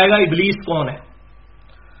 یہ بتائے گا ابلیس کون ہے۔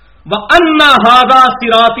 وَأَنَّ هَذَا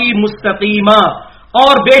صِرَاطِي مُسْتَقِيمًا،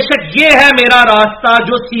 اور بے شک یہ ہے میرا راستہ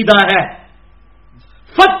جو سیدھا ہے،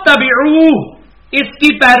 فَاتَّبِعُوهُ، اس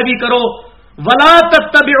کی پیروی کرو، وَلَا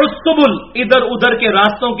تَتَّبِعُوا السُّبُلَ، ادھر ادھر کے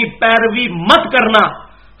راستوں کی پیروی مت کرنا،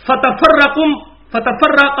 فَتَفَرَّقَ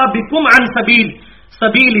بِكُمْ عَنْ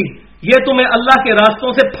سَبِيلِي، یہ تمہیں اللہ کے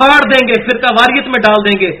راستوں سے پھاڑ دیں گے، فرقہ واریت میں ڈال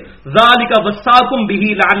دیں گے، ذَلِكَ وَصَّاكُمْ بِهِ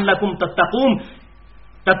لَعَلَّكُمْ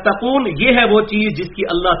تَتَّقُونَ، یہ ہے وہ چیز جس کی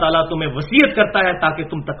اللہ تعالیٰ تمہیں وصیت کرتا ہے تاکہ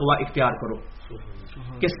تم تقوی اختیار کرو۔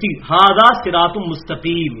 کس کی؟ ھذا صراط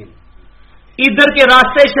مستقیم، ادھر کے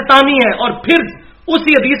راستے شیطانی ہیں، اور پھر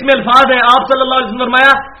اسی حدیث میں الفاظ ہیں، آپ صلی اللہ علیہ وسلم نے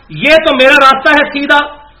فرمایا یہ تو میرا راستہ ہے سیدھا،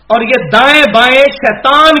 اور یہ دائیں بائیں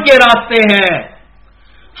شیطان کے راستے ہیں۔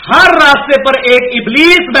 ہر راستے پر ایک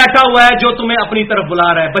ابلیس بیٹھا ہوا ہے جو تمہیں اپنی طرف بلا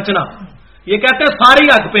رہا ہے، بچنا۔ یہ کہتے ہیں ساری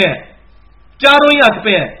حق پہ ہیں، چاروں ہی حق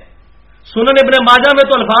پہ ہیں۔ سنن ابن ماجہ میں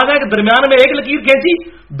تو الفاظ ہے کہ درمیان میں ایک لکیر کھینچی،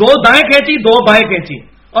 2 دائیں کھینچی، 2 بائیں کھینچی،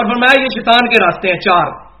 اور فرمایا یہ شیطان کے راستے ہیں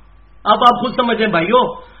 4۔ اب آپ خود سمجھیں بھائیوں،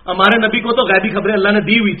 ہمارے نبی کو تو غیبی خبریں اللہ نے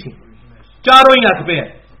دی ہوئی تھی، چاروں ہی حق پہ ہیں۔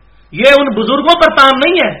 یہ ان بزرگوں پر تان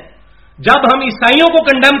نہیں ہے۔ جب ہم عیسائیوں کو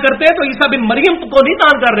کنڈیم کرتے ہیں تو عیسیٰ بن مریم کو نہیں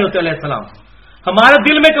تان کر رہے ہوتے علیہ السلام، ہمارے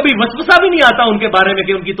دل میں کبھی وسوسہ بھی نہیں آتا ان کے بارے میں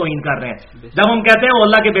کہ ان کی توہین کر رہے ہیں۔ جب ہم کہتے ہیں وہ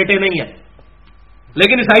اللہ کے بیٹے نہیں ہیں،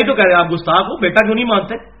 لیکن عیسائی تو کہہ رہے ہیں آپ گستاخ ہو، بیٹا کیوں نہیں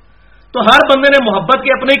مانتے؟ تو ہر بندے نے محبت کے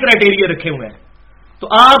اپنے ہی کرائٹیریا رکھے ہوئے ہیں۔ تو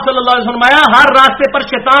آپ صلی اللہ علیہ وسلم فرمایا ہر راستے پر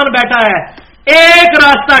شیطان بیٹھا ہے، ایک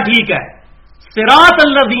راستہ ٹھیک ہے، صراط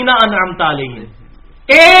الذین انعمت علیہم،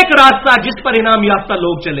 ایک راستہ جس پر انعام یافتہ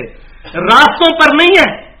لوگ چلے، راستوں پر نہیں ہے۔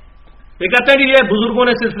 یہ کہتے ہیں کہ یہ بزرگوں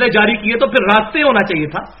نے سلسلے جاری کیے تو پھر راستے ہونا چاہیے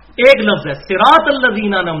تھا، ایک لفظ ہے صراط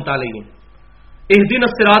الذین انعمت علیہم، اہدنا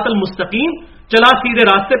الصراط المستقیم، چلا سیدھے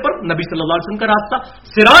راستے پر، نبی صلی اللہ علیہ وسلم کا راستہ،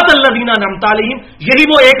 صراط الذین انعمت علیہم، یہی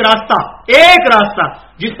وہ ایک راستہ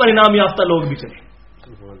جس پر انعام یافتہ لوگ بھی چلے۔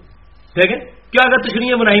 دیکھیں کیا اگر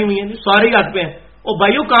تشریحیں بنائی ہوئی ہیں، سارے ہاتھ پہ ہیں، او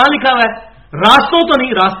بھائیو کہاں لکھا ہوا ہے؟ راستوں تو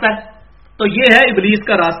نہیں، راستہ ہے۔ تو یہ ہے ابلیس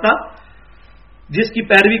کا راستہ جس کی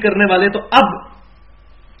پیروی کرنے والے۔ تو اب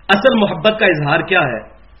اصل محبت کا اظہار کیا ہے؟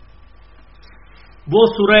 وہ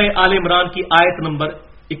سورہ آل عمران کی آیت نمبر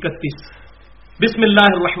 31، بسم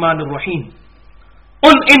اللہ الرحمن الرحیم،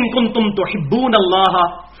 قل ان کنتم تحبون اللہ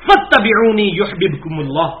فاتبعونی یحببکم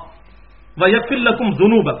اللہ ویغفر لکم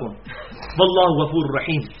ذنوبکم واللہ غفور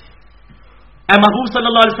رحیم۔ اے محبوب صلی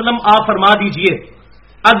اللہ علیہ وسلم آپ فرما دیجئے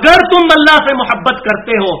اگر تم اللہ سے محبت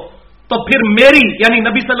کرتے ہو تو پھر میری یعنی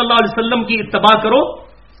نبی صلی اللہ علیہ وسلم کی اتباع کرو،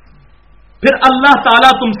 پھر اللہ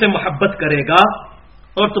تعالیٰ تم سے محبت کرے گا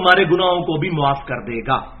اور تمہارے گناہوں کو بھی معاف کر دے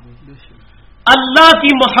گا۔ اللہ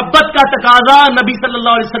کی محبت کا تقاضا نبی صلی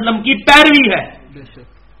اللہ علیہ وسلم کی پیروی ہے،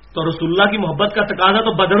 تو رسول اللہ کی محبت کا تقاضا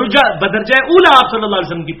تو بدرجہ اولا آپ صلی اللہ علیہ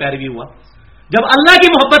وسلم کی پیروی ہوا۔ جب اللہ کی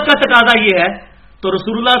محبت کا تقاضا یہ ہے تو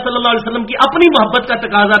رسول اللہ صلی اللہ علیہ وسلم کی اپنی محبت کا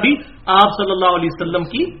تقاضا بھی آپ صلی اللہ علیہ وسلم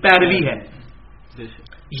کی پیروی ہے۔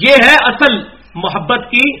 یہ ہے اصل محبت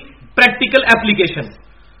کی پریکٹیکل ایپلیکیشن۔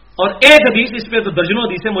 اور ایک حدیث، اس پہ تو درجنوں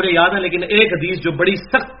حدیثیں مجھے یاد ہیں، لیکن ایک حدیث جو بڑی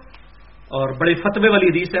سخت اور بڑے فتوے والی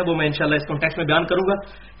حدیث ہے وہ میں انشاءاللہ اس کانٹیکسٹ میں بیان کروں گا۔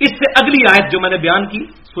 اس سے اگلی آیت جو میں نے بیان کی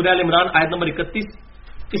سورہ آل عمران آیت نمبر 31،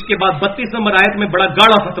 اس کے بعد 32 نمبر آیت میں بڑا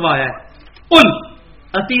گاڑا فتویٰ آیا ہے، قل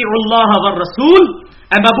اطیعوا اللہ والرسول،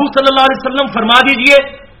 اے محبوب صلی اللہ علیہ وسلم فرما دیجئے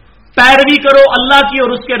پیروی کرو اللہ کی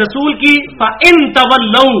اور اس کے رسول کی، فَإِن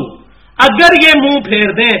تَوَلَّوْا، اگر یہ منہ پھیر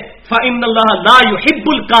دیں، فَإِنَّ اللَّهَ لَا يُحِبُّ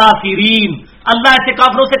الْكَافِرِينَ، اللہ ایسے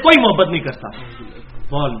کافروں سے کوئی محبت نہیں کرتا۔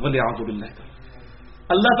 وَالْعِيَاذُ بِاللَّهِ،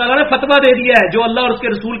 اللہ تعالیٰ نے فتویٰ دے دیا ہے جو اللہ اور اس کے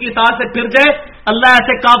رسول کی اطاعت سے پھر جائے اللہ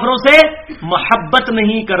ایسے کافروں سے محبت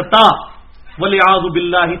نہیں کرتا، وَالْعِيَاذُ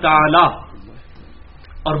بِاللَّهِ تعالی۔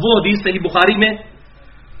 اور وہ حدیث صحیح بخاری میں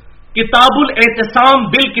کتاب الاعتصام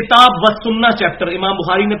بالکتاب والسنہ چیپٹر، امام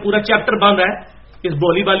بخاری نے پورا چیپٹر باندھا ہے اس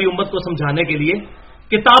بولی والی امت کو سمجھانے کے لیے،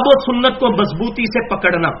 کتاب و سنت کو مضبوطی سے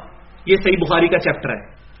پکڑنا، یہ صحیح بخاری کا چیپٹر ہے۔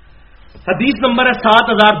 حدیث نمبر ہے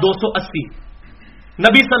 7280،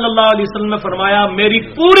 نبی صلی اللہ علیہ وسلم نے فرمایا میری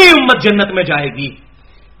پوری امت جنت میں جائے گی،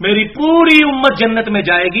 میری پوری امت جنت میں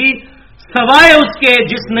جائے گی سوائے اس کے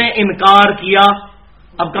جس نے انکار کیا۔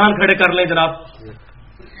 اب کان کھڑے کر لیں جناب،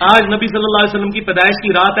 آج نبی صلی اللہ علیہ وسلم کی پیدائش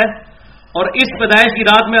کی رات ہے، اور اس پیدائش کی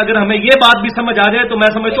رات میں اگر ہمیں یہ بات بھی سمجھ آ جائے تو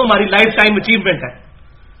میں سمجھتا ہوں ہماری لائف ٹائم اچیومنٹ ہے۔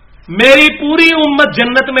 میری پوری امت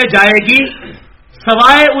جنت میں جائے گی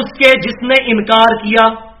سوائے اس کے جس نے انکار کیا۔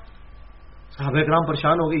 صحابہ کرام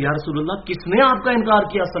پریشان ہو گئے، یا رسول اللہ کس نے آپ کا انکار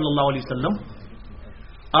کیا صلی اللہ علیہ وسلم؟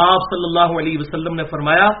 آپ صلی اللہ علیہ وسلم نے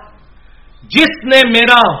فرمایا جس نے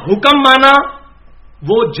میرا حکم مانا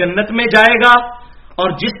وہ جنت میں جائے گا، اور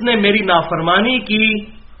جس نے میری نافرمانی کی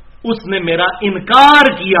اس نے میرا انکار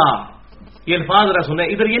کیا۔ یہ الفاظ ذرا سنیں،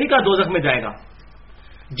 ادھر یہ نہیں کہا دوزخ میں جائے گا،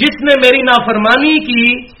 جس نے میری نافرمانی کی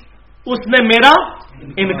اس نے میرا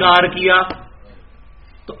انکار کیا۔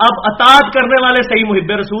 تو اب اطاعت کرنے والے صحیح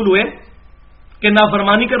محب رسول ہوئے کہ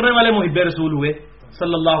نافرمانی کرنے والے محب رسول ہوئے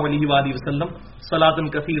صلی اللہ علیہ وآلہ وسلم، صلاۃً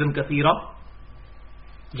کثیرا کثیرا۔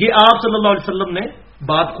 یہ آپ صلی اللہ علیہ وسلم نے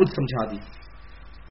بات خود سمجھا دی۔